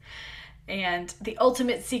secrets?" And the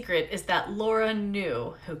ultimate secret is that Laura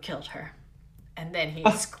knew who killed her. And then he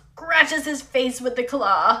scratches his face with the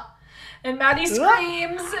claw. And Maddie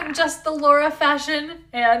screams in just the Laura fashion,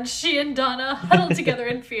 and she and Donna huddle together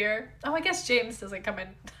in fear. Oh, I guess James doesn't come in.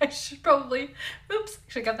 I should probably... Oops,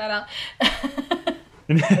 should cut that out.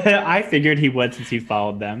 I figured he would since he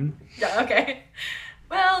followed them. Yeah, okay.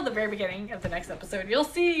 Well, the very beginning of the next episode, you'll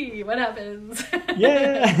see what happens.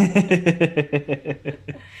 Yeah!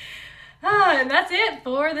 And that's it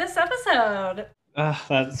for this episode.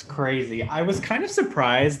 That's crazy. I was kind of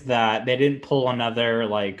surprised that they didn't pull another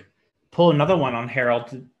one on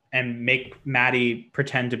Harold and make Maddie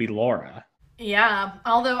pretend to be Laura. Yeah,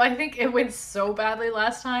 although I think it went so badly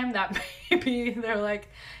last time that maybe they're like,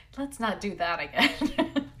 let's not do that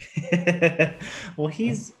again. Well,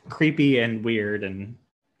 he's creepy and weird and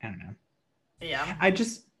I don't know. Yeah.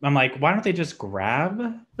 I'm like, why don't they just grab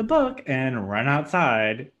the book and run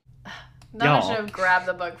outside? Nana should have grabbed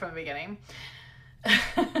the book from the beginning.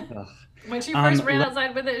 When she first ran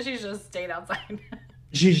outside with it, she just stayed outside.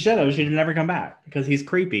 She should have. She'd never come back because he's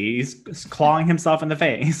creepy. He's clawing himself in the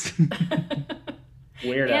face.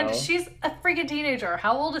 Weirdo. And she's a freaking teenager.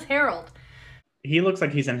 How old is Harold? He looks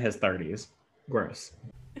like he's in his 30s. Gross.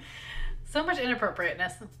 So much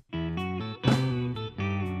inappropriateness.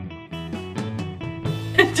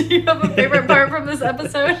 Do you have a favorite part from this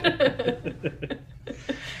episode?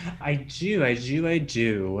 I do.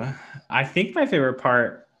 I think my favorite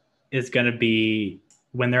part is going to be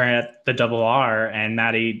when they're at the Double R and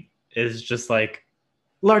Maddie is just like,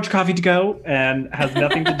 large coffee to go, and has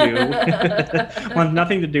nothing to do, wants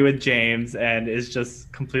nothing to do with James, and is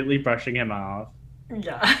just completely brushing him off.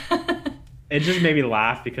 Yeah. It just made me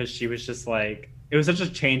laugh because she was just like, it was such a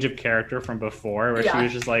change of character from before where she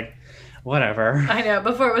was just like, whatever. I know.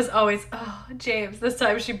 Before it was always, oh, James. This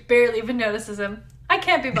time she barely even notices him. I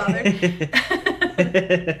can't be bothered.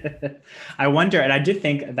 I wonder, and I did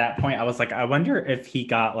think at that point, I was like, I wonder if he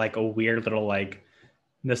got like a weird little like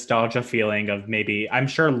nostalgia feeling of maybe, I'm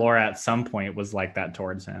sure Laura at some point was like that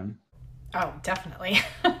towards him. Oh, definitely.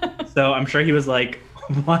 So I'm sure he was like,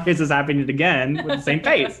 why is this happening again with the same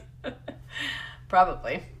face?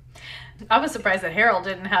 Probably. I was surprised that Harold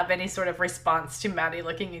didn't have any sort of response to Maddie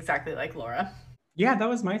looking exactly like Laura. Yeah, that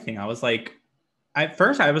was my thing. I was like, at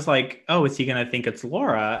first I was like, oh, is he going to think it's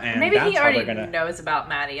Laura? And maybe that's he already how they're gonna... knows about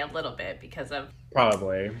Maddie a little bit because of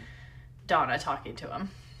probably Donna talking to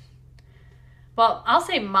him. Well, I'll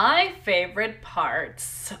say my favorite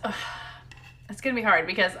parts. It's going to be hard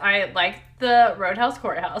because I like the Roadhouse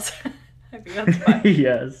Courthouse. I think that's fun.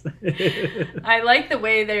 Yes. I like the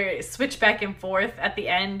way they switch back and forth at the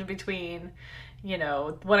end between, you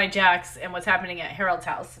know, One-Eye Jacks and what's happening at Harold's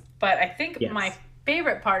house. But I think my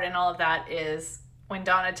favorite part in all of that is when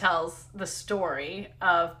Donna tells the story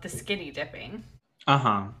of the skinny dipping.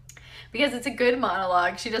 Uh-huh. Because it's a good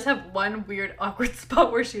monologue. She does have one weird, awkward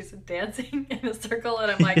spot where she's dancing in a circle,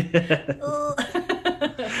 and I'm like, ugh.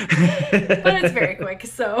 But it's very quick,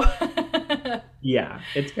 so. Yeah,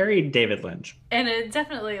 it's very David Lynch. And it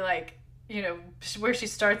definitely, like, you know, where she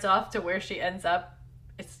starts off to where she ends up,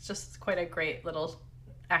 it's just quite a great little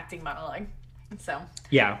acting monologue. So.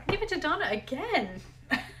 Yeah. Give it to Donna again.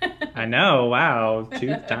 I know, wow,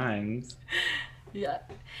 2 times. Yeah,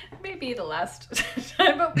 maybe the last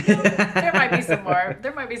time, but there might be some more.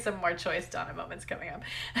 There might be some more choice Donna moments coming up.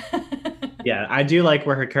 Yeah, I do like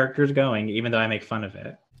where her character's going, even though I make fun of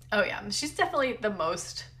it. Oh yeah, she's definitely the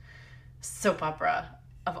most soap opera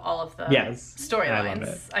of all of the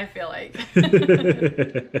storylines. I feel like.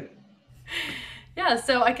 Yeah,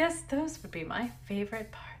 so I guess those would be my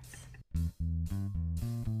favorite parts.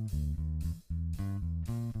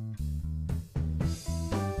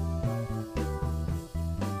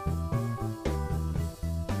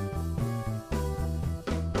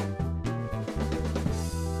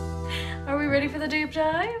 Are we ready for the deep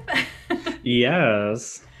dive?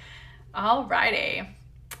 Yes. Alrighty.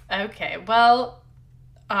 Okay, well,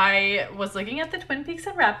 I was looking at the Twin Peaks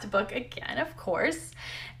Unwrapped book again, of course,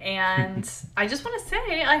 and I just want to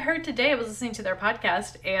say, I heard today, I was listening to their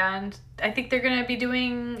podcast, and I think they're going to be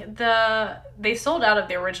doing they sold out of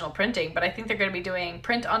the original printing, but I think they're going to be doing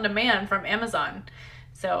print on demand from Amazon.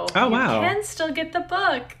 So you can still get the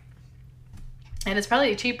book. And it's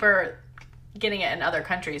probably cheaper getting it in other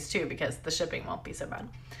countries too, because the shipping won't be so bad.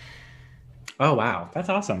 Oh, wow. That's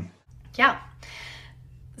awesome. Yeah.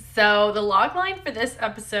 So the logline for this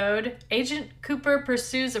episode, Agent Cooper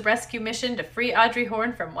pursues a rescue mission to free Audrey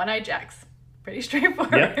Horne from One-Eye Jacks. Pretty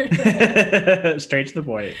straightforward. Yep. Straight to the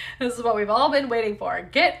point. This is what we've all been waiting for.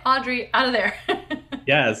 Get Audrey out of there.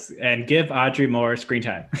 Yes, and give Audrey more screen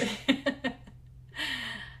time.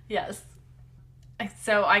 Yes.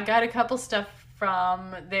 So I got a couple stuff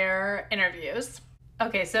from their interviews.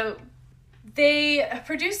 Okay, so they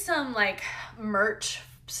produced some like merch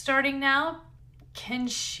starting now. Ken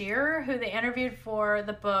Shearer, who they interviewed for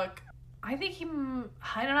the book, I'm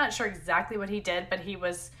not sure exactly what he did, but he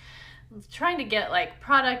was trying to get like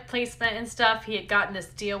product placement and stuff. He had gotten this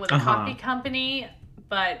deal with a coffee company,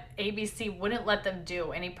 but ABC wouldn't let them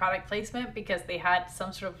do any product placement because they had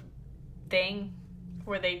some sort of thing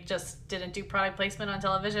where they just didn't do product placement on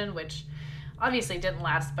television, which obviously didn't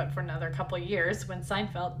last but for another couple of years when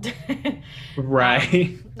Seinfeld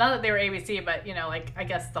right. Not that they were ABC, but you know, like I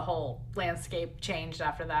guess the whole landscape changed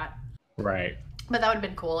after that. Right. But that would have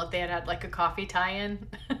been cool if they had like a coffee tie-in.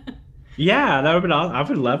 Yeah, that would have been awesome. I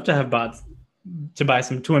would love to have buy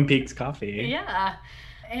some Twin Peaks coffee. Yeah.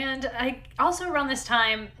 And I also around this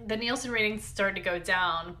time the Nielsen ratings started to go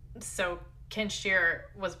down, so Ken Shearer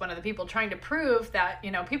was one of the people trying to prove that,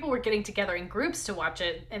 you know, people were getting together in groups to watch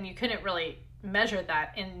it, and you couldn't really measure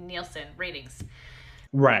that in Nielsen ratings.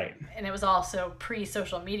 Right. And it was also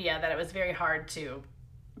pre-social media that it was very hard to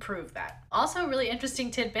prove that. Also, really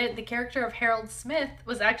interesting tidbit, the character of Harold Smith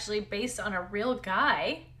was actually based on a real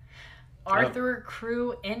guy, Arthur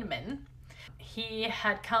Crew Inman. He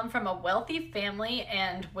had come from a wealthy family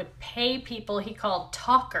and would pay people he called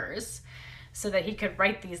talkers so that he could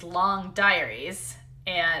write these long diaries.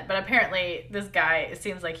 But apparently this guy, it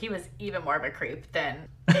seems like he was even more of a creep than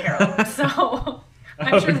Harold. So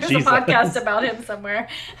I'm sure there's a podcast about him somewhere.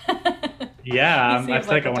 Yeah, I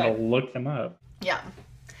feel like I want to look them up. Yeah.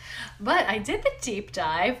 But I did the deep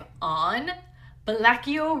dive on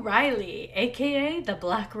Blackie O'Reilly, aka the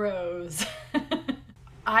Black Rose.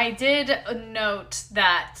 I did note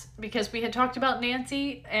that because we had talked about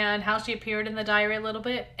Nancy and how she appeared in the diary a little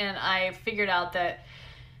bit, and I figured out that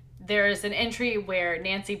there's an entry where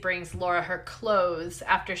Nancy brings Laura her clothes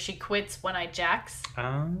after she quits One-Eyed Jacks,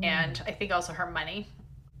 and I think also her money.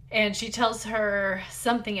 And she tells her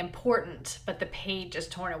something important, but the page is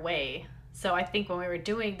torn away. So I think when we were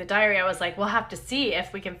doing the diary, I was like, we'll have to see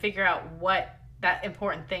if we can figure out what that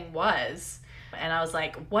important thing was. And I was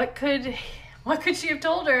like, what could she have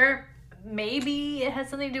told her? Maybe it has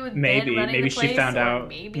something to do with Ben running the place, she found out.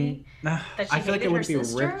 Maybe that she I feel like it would be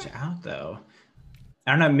ripped out though.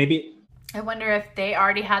 I don't know. Maybe I wonder if they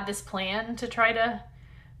already had this plan to try to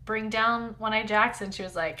bring down One-Eyed Jacks, and she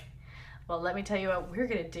was like, well, let me tell you what we're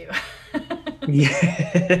gonna do.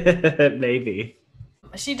 Yeah, maybe.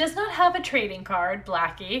 She does not have a trading card,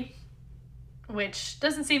 Blackie, which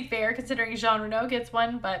doesn't seem fair considering Jean Reno gets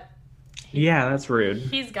one, but yeah, that's rude.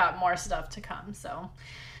 He's got more stuff to come, so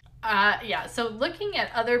so looking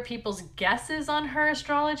at other people's guesses on her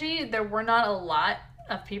astrology, there were not a lot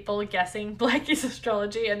of people guessing Blackie's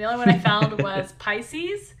astrology, and the only one I found was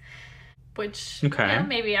Pisces, which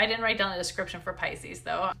maybe I didn't write down a description for Pisces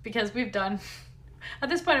though, because we've done at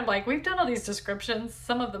this point I'm like, we've done all these descriptions.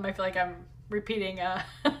 Some of them I feel like I'm repeating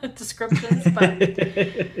descriptions,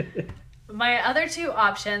 but my other two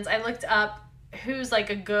options, I looked up who's like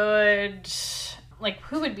a good, like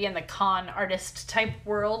who would be in the con artist type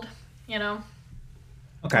world, you know?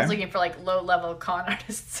 Okay. I was looking for like low level con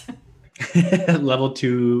artists. level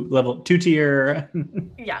two tier.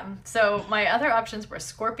 Yeah. So my other options were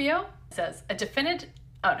Scorpio. It says a definite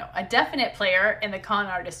player in the con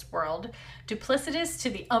artist world, duplicitous to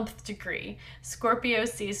the umpth degree. Scorpio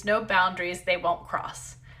sees no boundaries they won't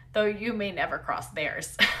cross, though you may never cross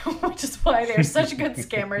theirs, which is why they're such good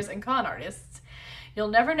scammers and con artists. You'll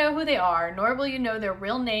never know who they are, nor will you know their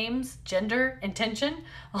real names, gender, intention.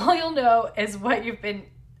 All you'll know is that you've been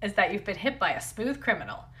hit by a smooth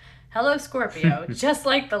criminal. Hello, Scorpio. Just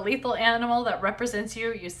like the lethal animal that represents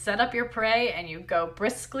you, you set up your prey and you go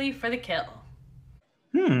briskly for the kill.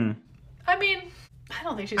 I mean, I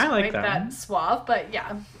don't think she's quite that suave, but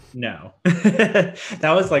yeah. No.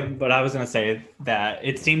 That was like what I was going to say, that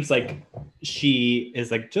it seems like she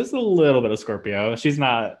is like just a little bit of Scorpio. She's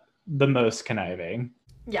not the most conniving.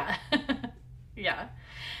 Yeah. Yeah.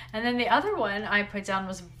 And then the other one I put down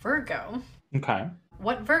was Virgo. Okay.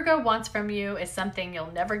 What Virgo wants from you is something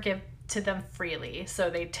you'll never give to them freely, so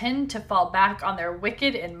they tend to fall back on their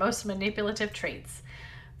wicked and most manipulative traits.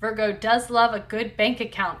 Virgo does love a good bank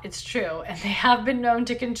account, it's true, and they have been known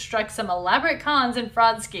to construct some elaborate cons and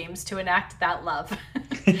fraud schemes to enact that love.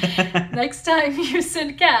 Next time you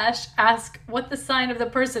send cash, ask what the sign of the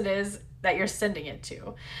person is that you're sending it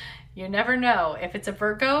to. You never know. If it's a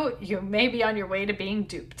Virgo, you may be on your way to being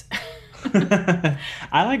duped.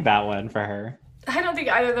 I like that one for her. I don't think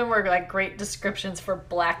either of them were like great descriptions for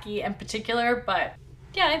Blackie in particular, but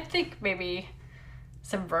yeah, I think maybe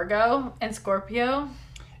some Virgo and Scorpio.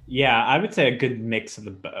 Yeah, I would say a good mix of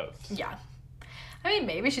the both. Yeah. I mean,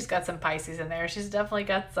 maybe she's got some Pisces in there. She's definitely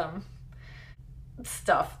got some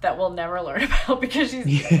stuff that we'll never learn about because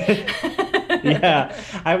she's... Yeah.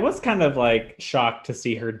 I was kind of like shocked to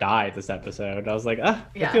see her die this episode. I was like,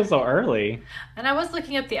 it feels so early. And I was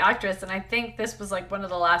looking up the actress, and I think this was like one of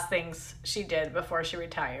the last things she did before she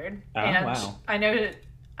retired. Oh, and wow.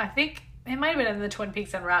 I think it might have been in the Twin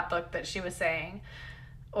Peaks Unwrapped book that she was saying,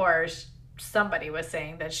 or somebody was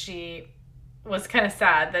saying that she was kind of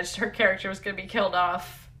sad that her character was going to be killed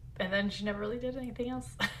off, and then she never really did anything else.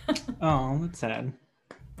 Oh, that's sad.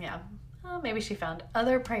 Yeah. Well, maybe she found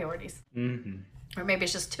other priorities. Mm-hmm. Or maybe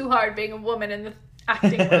it's just too hard being a woman in the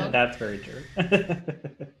acting world. That's very true.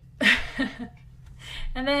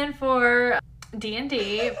 And then for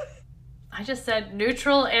D&D, I just said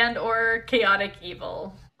neutral and or chaotic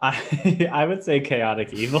evil. I would say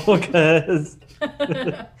chaotic evil because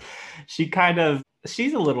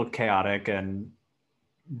she's a little chaotic and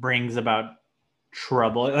brings about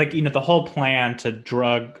trouble. Like, the whole plan to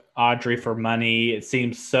drug Audrey for money, it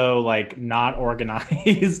seems so like not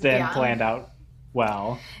organized and planned out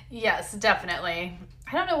well. Yes, definitely.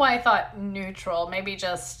 I don't know why I thought neutral. Maybe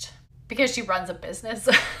just because she runs a business.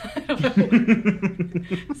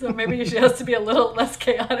 So maybe she has to be a little less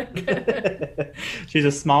chaotic. She's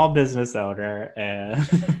a small business owner.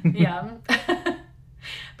 And Yeah.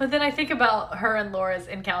 But then I think about her and Laura's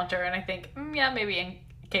encounter, and I think, yeah, maybe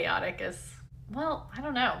chaotic is, well, I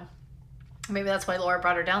don't know. Maybe that's why Laura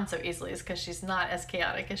brought her down so easily, is because she's not as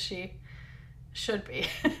chaotic as she should be.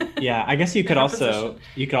 Yeah, I guess you could also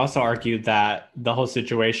argue that the whole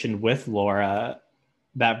situation with Laura,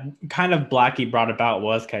 that kind of Blackie brought about,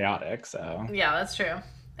 was chaotic. So yeah, that's true.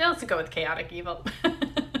 Yeah, let's go with chaotic evil.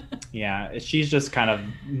 yeah, she's just kind of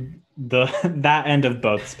that end of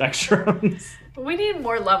both spectrums. We need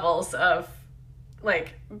more levels of,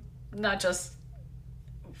 like, not just,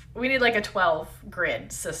 we need like a 12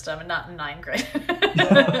 grid system and not a 9 grid.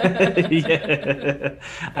 Yeah,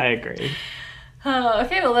 I agree.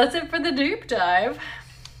 Okay, well, that's it for the deep dive.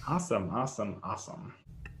 Awesome.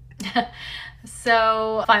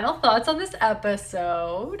 So, final thoughts on this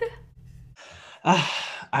episode?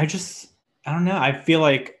 I don't know. I feel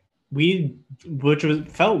like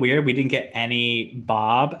felt weird. We didn't get any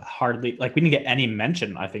Bob, hardly, like, we didn't get any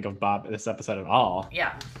mention, I think, of Bob this episode at all.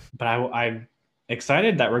 Yeah. But I'm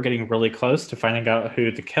excited that we're getting really close to finding out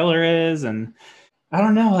who the killer is. And I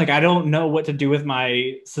don't know, like, I don't know what to do with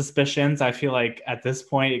my suspicions. I feel like at this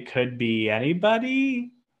point it could be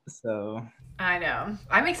anybody. So I know.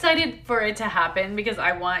 I'm excited for it to happen because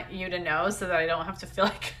I want you to know so that I don't have to feel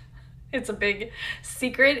like it's a big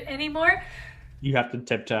secret anymore. You have to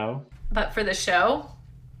tiptoe. But for the show,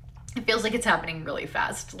 it feels like it's happening really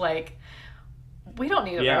fast. Like, we don't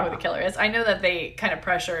need to know who the killer is. I know that they kind of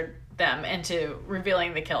pressured them into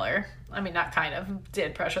revealing the killer. I mean, not kind of,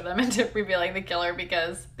 did pressure them into revealing the killer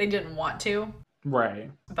because they didn't want to.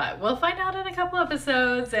 Right. But we'll find out in a couple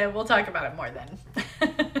episodes and we'll talk about it more then.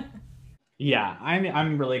 Yeah,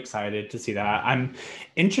 I'm really excited to see that. I'm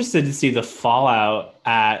interested to see the fallout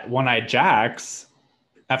at One-Eyed Jack's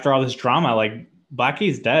after all this drama. Like,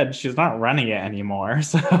 Blackie's dead. She's not running it anymore.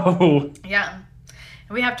 So yeah.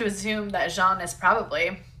 And we have to assume that Jean is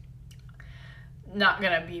probably not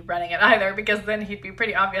going to be running it either, because then he'd be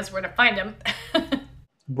pretty obvious where to find him.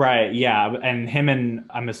 Right, yeah. And him and,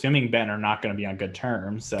 I'm assuming, Ben are not going to be on good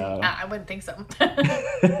terms, so... I wouldn't think so.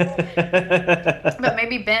 But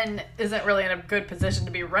maybe Ben isn't really in a good position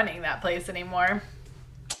to be running that place anymore.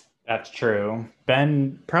 That's true.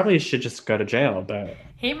 Ben probably should just go to jail, but...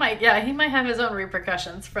 He might have his own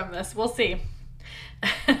repercussions from this. We'll see.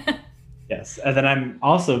 Yes, and then I'm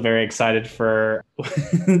also very excited for...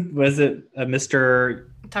 was it Mr...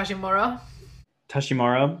 Tashimura?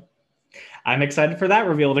 I'm excited for that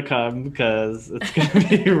reveal to come because it's going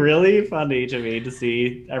to be really funny to me to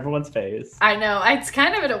see everyone's face. I know. It's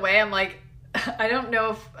kind of in a way, I'm like, I don't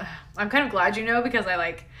know if... I'm kind of glad you know, because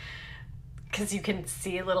because you can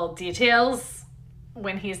see little details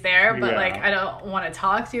when he's there, but like, I don't want to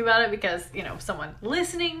talk to you about it because, you know, someone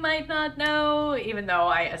listening might not know, even though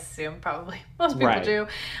I assume probably most people do,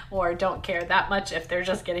 or don't care that much if they're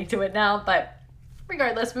just getting to it now. But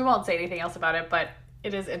regardless, we won't say anything else about it, but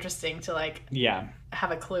it is interesting to like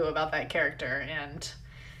have a clue about that character and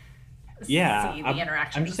see the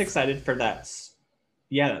interactions. I'm just excited for that.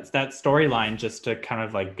 Yeah, that storyline just to kind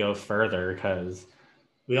of like go further, because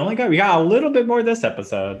we got a little bit more this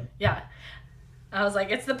episode. Yeah. I was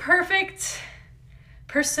like, it's the perfect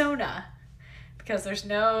persona, because there's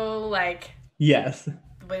no like... Yes.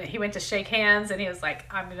 When he went to shake hands and he was like,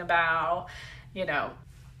 I'm going to bow, you know.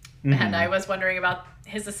 Mm-hmm. And I was wondering about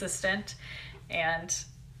his assistant and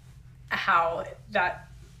how that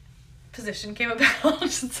position came about.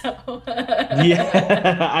 So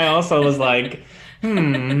yeah, I also was like,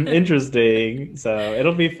 interesting. So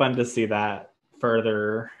it'll be fun to see that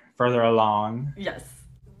further along. Yes.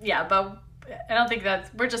 Yeah, but I don't think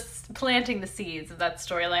we're just planting the seeds of that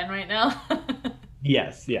storyline right now.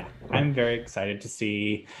 Yes, yeah. I'm very excited to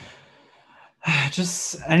see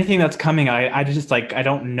just anything that's coming. I just like, I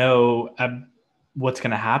don't know what's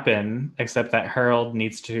going to happen, except that Harold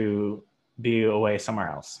needs to be away somewhere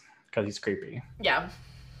else because he's creepy. Yeah.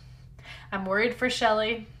 I'm worried for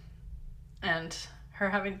Shelley and her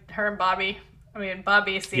and Bobby. I mean,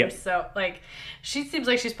 Bobby seems so, like, she seems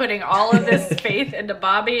like she's putting all of this faith into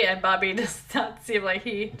Bobby, and Bobby does not seem like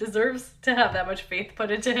he deserves to have that much faith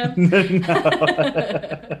put into him. No.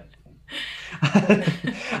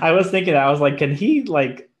 I was thinking, I was like, can he,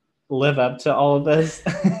 like, live up to all of this?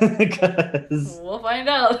 Because we'll find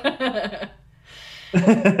out.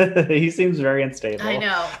 He seems very unstable. I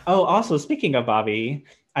know. Oh, also, speaking of Bobby,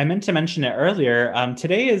 I meant to mention it earlier.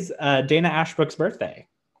 Today is Dana Ashbrook's birthday.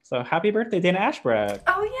 So happy birthday, Dana Ashbrook.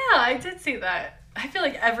 Oh yeah, I did see that. I feel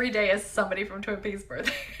like every day is somebody from Twin Peaks'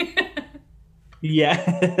 birthday.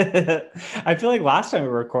 Yeah. I feel like last time we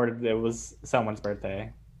recorded, it was someone's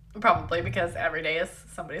birthday. Probably because every day is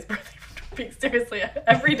somebody's birthday from Twin Peaks. Seriously,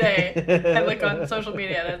 every day I look on social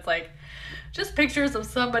media and it's like just pictures of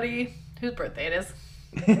somebody whose birthday it is.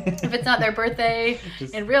 If it's not their birthday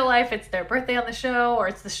in real life, it's their birthday on the show, or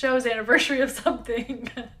it's the show's anniversary of something.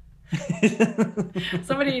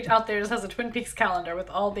 Somebody out there just has a Twin Peaks calendar with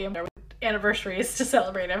all the anniversaries to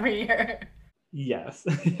celebrate every year. Yes.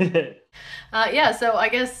 Yeah, so I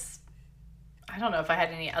guess I don't know if I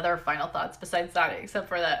had any other final thoughts besides that, except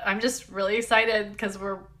for that I'm just really excited because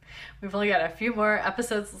we've only got a few more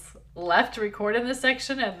episodes left to record in this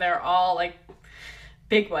section, and they're all like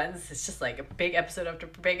big ones. It's just like a big episode after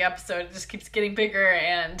big episode. It just keeps getting bigger,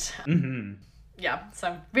 and yeah, so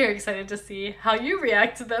I'm very excited to see how you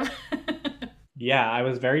react to them. Yeah, I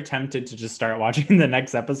was very tempted to just start watching the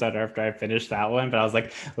next episode after I finished that one, but I was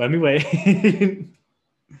like, let me wait.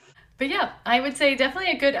 But yeah, I would say definitely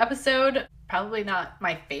a good episode. Probably not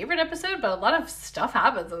my favorite episode, but a lot of stuff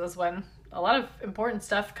happens in this one. A lot of important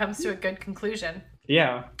stuff comes to a good conclusion.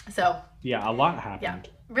 Yeah. So. Yeah, a lot happened.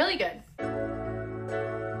 Yeah, really good.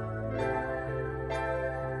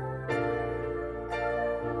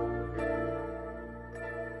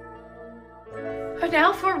 But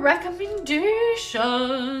now for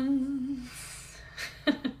recommendations.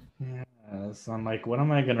 Yes, I'm like, what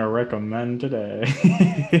am I going to recommend today?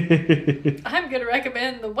 I'm going to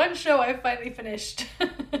recommend the one show I finally finished.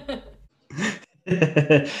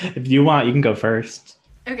 If you want, you can go first.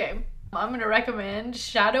 Okay. I'm going to recommend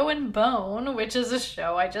Shadow and Bone, which is a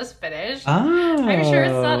show I just finished. Oh. I'm sure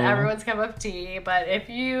it's not everyone's cup of tea, but if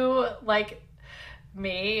you, like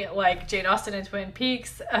me, like Jane Austen and Twin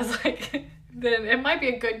Peaks, then it might be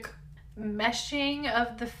a good meshing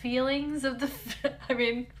of the feelings of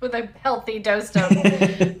with a healthy dose of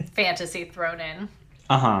fantasy thrown in.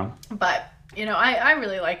 But, I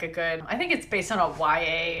really like I think it's based on a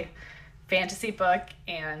YA fantasy book,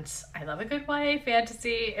 and I love a good YA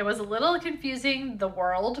fantasy. It was a little confusing, the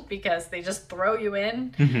world, because they just throw you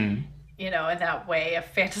in, in that way of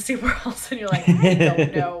fantasy worlds, and you're like, I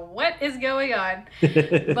don't know what is going on.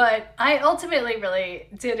 But I ultimately really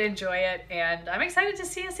did enjoy it, and I'm excited to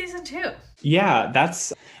see a season 2. Yeah,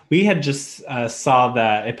 we had just saw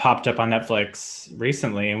that it popped up on Netflix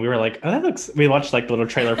recently, and we were like, oh, we watched like the little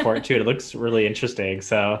trailer for it too. It looks really interesting.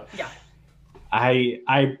 So yeah.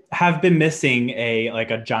 I have been missing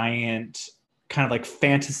a giant kind of like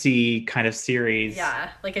fantasy kind of series. Yeah,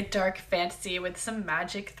 like a dark fantasy with some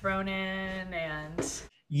magic thrown in, and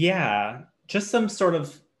yeah, just some sort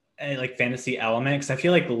of like fantasy element. Because I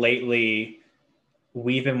feel like lately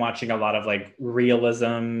we've been watching a lot of like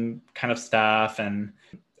realism kind of stuff, and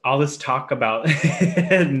all this talk about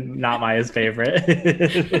not Maya's favorite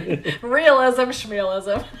realism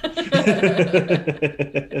schmealism.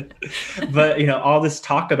 But all this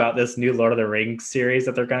talk about this new Lord of the Rings series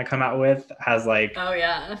that they're going to come out with has maybe want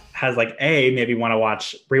to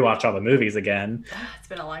rewatch all the movies again. It's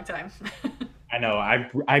been a long time. I know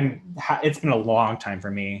it's been a long time for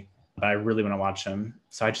me, but I really want to watch them.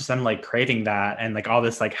 So I'm like craving that, and like all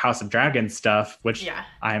this like House of Dragons stuff, which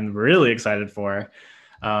I'm really excited for.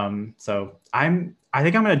 So I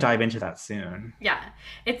think I'm going to dive into that soon. Yeah,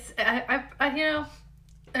 it's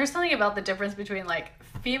there's something about the difference between like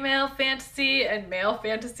female fantasy and male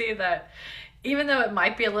fantasy that, even though it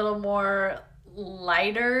might be a little more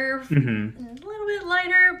lighter, a little bit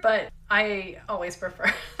lighter, but I always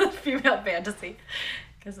prefer the female fantasy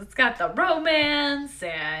because it's got the romance,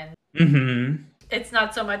 and it's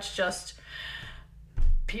not so much just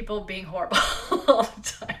people being horrible all the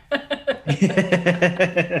time.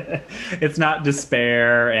 It's not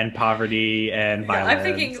despair and poverty and violence. I'm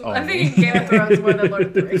thinking Game of Thrones more than Lord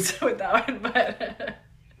of the Rings with that one, but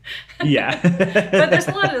yeah. But there's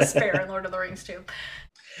a lot of despair in Lord of the Rings too.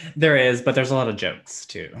 There is, but there's a lot of jokes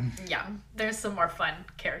too. Yeah, there's some more fun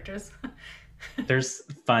characters. There's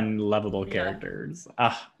fun, lovable characters.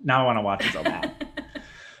 Now I want to watch it so bad.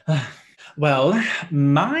 Well,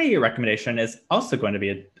 my recommendation is also going to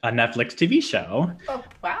be a Netflix TV show. Oh,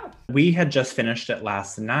 wow. We had just finished it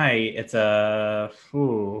last night. It's I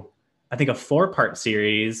think a 4-part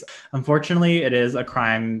series. Unfortunately, it is a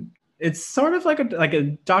crime. It's sort of like a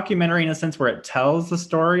documentary in a sense where it tells the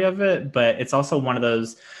story of it, but it's also one of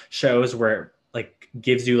those shows where it like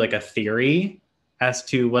gives you like a theory as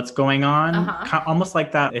to what's going on. Almost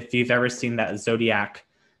like that if you've ever seen that Zodiac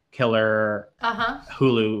Killer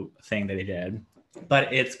Hulu thing that they did.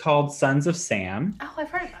 But it's called Sons of Sam. Oh, I've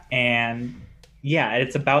heard of that. And Yeah,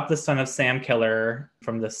 it's about the Son of Sam killer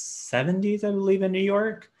from the 70s, I believe, in New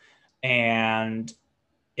York. And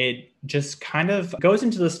it just kind of goes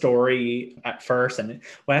into the story at first. And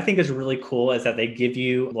what I think is really cool is that they give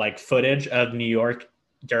you like footage of New York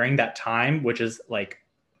during that time, which is like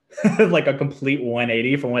like a complete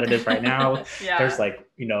 180 from what it is right now. Yeah. There's like,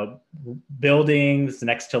 buildings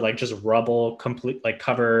next to like just rubble, complete like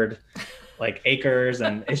covered like acres,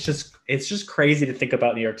 and it's just crazy to think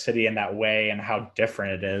about New York City in that way and how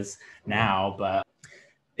different it is now. But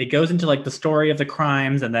it goes into like the story of the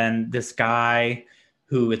crimes, and then this guy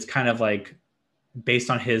who it's kind of like based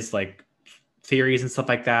on his like theories and stuff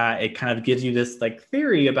like that. It kind of gives you this like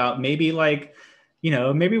theory about maybe like,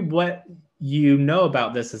 maybe what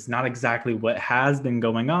about this is not exactly what has been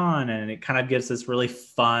going on. And it kind of gives this really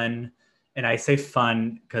fun, and I say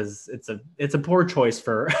fun because it's a poor choice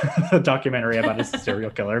for a documentary about a serial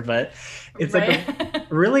killer, but it's Right. like a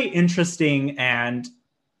really interesting, and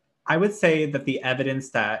I would say that the evidence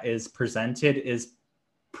that is presented is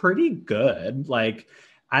pretty good. Like,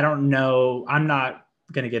 I don't know, I'm not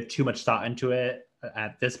going to give too much thought into it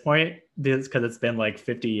at this point because it's been like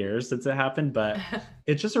 50 years since it happened, but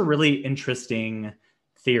it's just a really interesting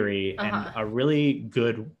theory and a really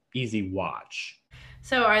good, easy watch.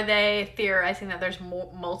 So are they theorizing that there's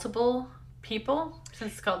multiple people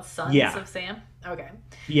since it's called Sons of Sam? Okay.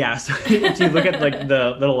 Yeah. So if you look at like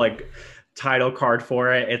the little like title card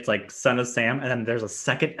for it, it's like Son of Sam, and then there's a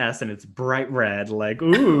second S and it's bright red, like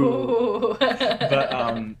ooh.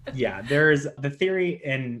 But yeah, there's the theory,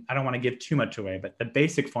 and I don't want to give too much away, but the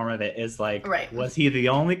basic form of it is like, was he the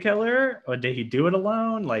only killer or did he do it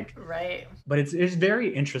alone? Like, right. But it's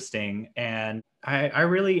very interesting, and I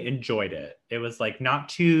really enjoyed it. It was like not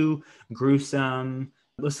too gruesome.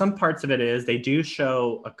 Some parts of it is they do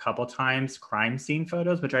show a couple times crime scene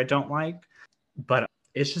photos, which I don't like, but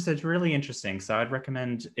it's really interesting. So I'd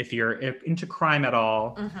recommend if you're into crime at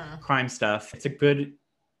all, crime stuff, it's a good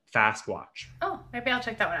fast watch. Oh, maybe I'll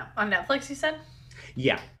check that one out. On Netflix, you said?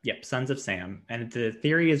 Yeah. Yep. Sons of Sam. And the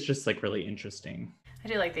theory is just like really interesting. I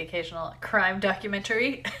do like the occasional crime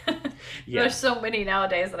documentary. There's so many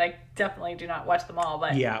nowadays that I definitely do not watch them all,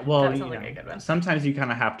 but yeah, well, that sounds like a good one. Sometimes you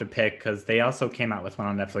kind of have to pick because they also came out with one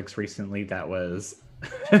on Netflix recently that was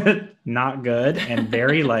not good and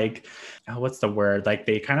very like, what's the word? Like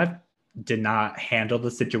they kind of did not handle the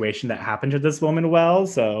situation that happened to this woman well.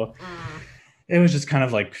 So it was just kind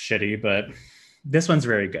of like shitty, but this one's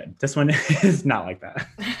very good. This one is not like that.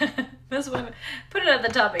 This one, put it at the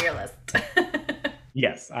top of your list.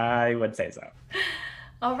 Yes, I would say so.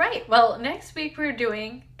 All right. Well, next week we're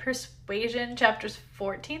doing Persuasion chapters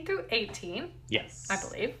 14 through 18. Yes. I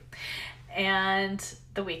believe. And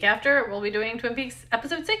the week after, we'll be doing Twin Peaks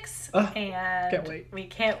episode 6. And can't wait. We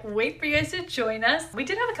can't wait for you guys to join us. We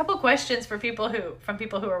did have a couple questions from people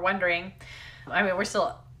who are wondering. I mean, we're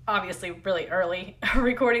still obviously really early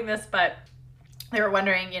recording this, but they were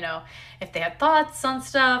wondering, if they had thoughts on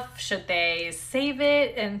stuff. Should they save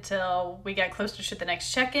it until we get closer to the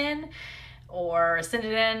next check-in? Or send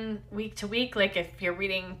it in week to week, like if you're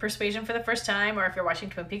reading Persuasion for the first time or if you're watching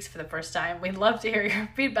Twin Peaks for the first time. We'd love to hear your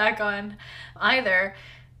feedback on either.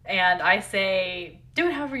 And I say, do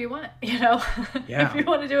it however you want, Yeah. If you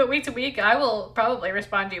want to do it week to week, I will probably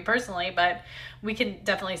respond to you personally, but we can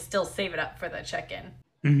definitely still save it up for the check-in.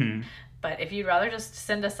 Mm-hmm. But if you'd rather just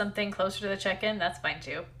send us something closer to the check-in, that's fine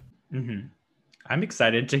too. Mm-hmm. I'm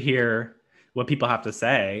excited to hear what people have to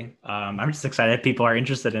say. I'm just excited people are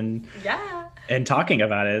interested in talking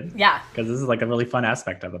about it. Yeah. Because this is like a really fun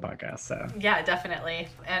aspect of the podcast. So yeah, definitely.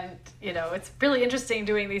 And it's really interesting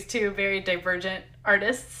doing these two very divergent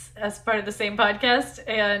artists as part of the same podcast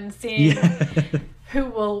and seeing who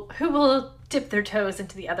will dip their toes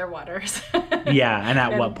into the other waters. Yeah, and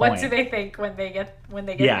at what point? What do they think when they get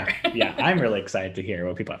there? Yeah, I'm really excited to hear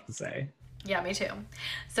what people have to say. Yeah, me too.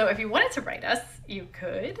 So if you wanted to write us, you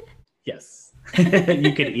could. Yes.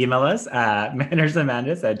 You could email us at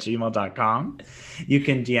mannersandmadness@gmail.com. You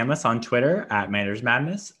can DM us on Twitter at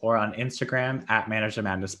mannersmadness or on Instagram at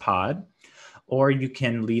mannersandmadnesspod. Or you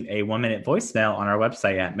can leave a 1-minute voicemail on our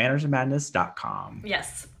website at mannersandmadness.com.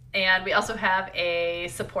 Yes. And we also have a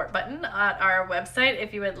support button on our website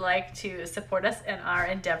if you would like to support us in our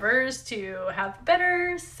endeavors to have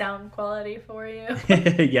better sound quality for you.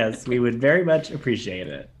 Yes, we would very much appreciate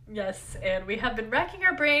it. Yes, and we have been racking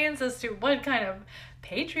our brains as to what kind of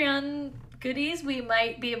Patreon goodies we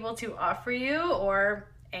might be able to offer you, or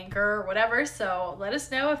Anchor or whatever. So let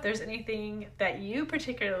us know if there's anything that you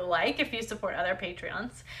particularly like if you support other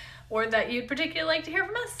Patreons, or that you'd particularly like to hear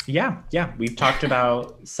from us. Yeah. We've talked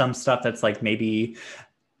about some stuff that's like maybe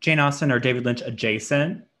Jane Austen or David Lynch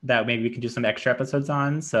adjacent that maybe we can do some extra episodes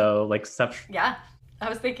on. So like stuff. Yeah. I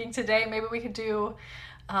was thinking today maybe we could do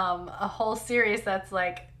a whole series that's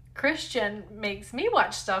like Christian makes me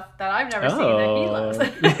watch stuff that I've never seen that he loves.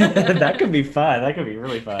 That could be fun. That could be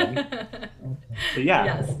really fun. But yeah,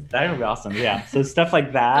 yes. That would be awesome. Yeah. So stuff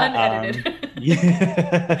like that. Unedited.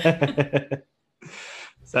 Yeah.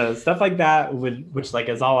 So stuff like that which like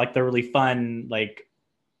is all like the really fun like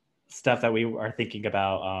stuff that we are thinking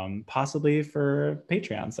about possibly for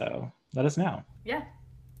Patreon. So let us know. Yeah,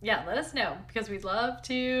 let us know because we'd love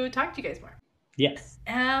to talk to you guys more. Yes.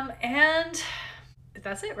 And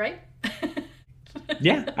that's it, right?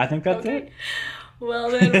 Yeah, I think that's it. Well,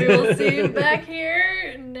 then we will see you back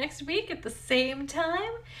here next week at the same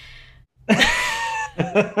time.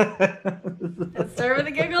 Start with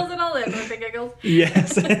the giggles and I'll end with the giggles.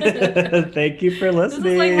 Yes. Thank you for listening.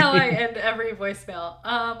 This is like how I end every voicemail.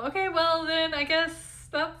 Okay, well then I guess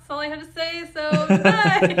that's all I have to say, so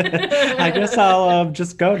bye. I guess I'll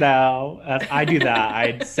just go now. I do that.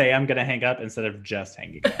 I'd say I'm gonna hang up instead of just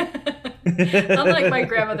hanging up. Unlike my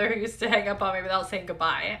grandmother who used to hang up on me without saying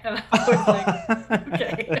goodbye. And I was like,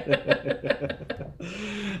 okay.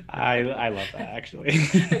 I love that, actually.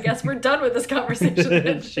 I guess we're done with this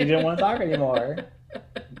conversation. She didn't want to talk anymore.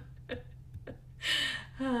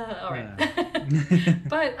 All right.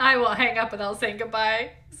 But I will hang up without saying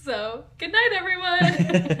goodbye. So, good night,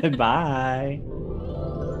 everyone. Bye.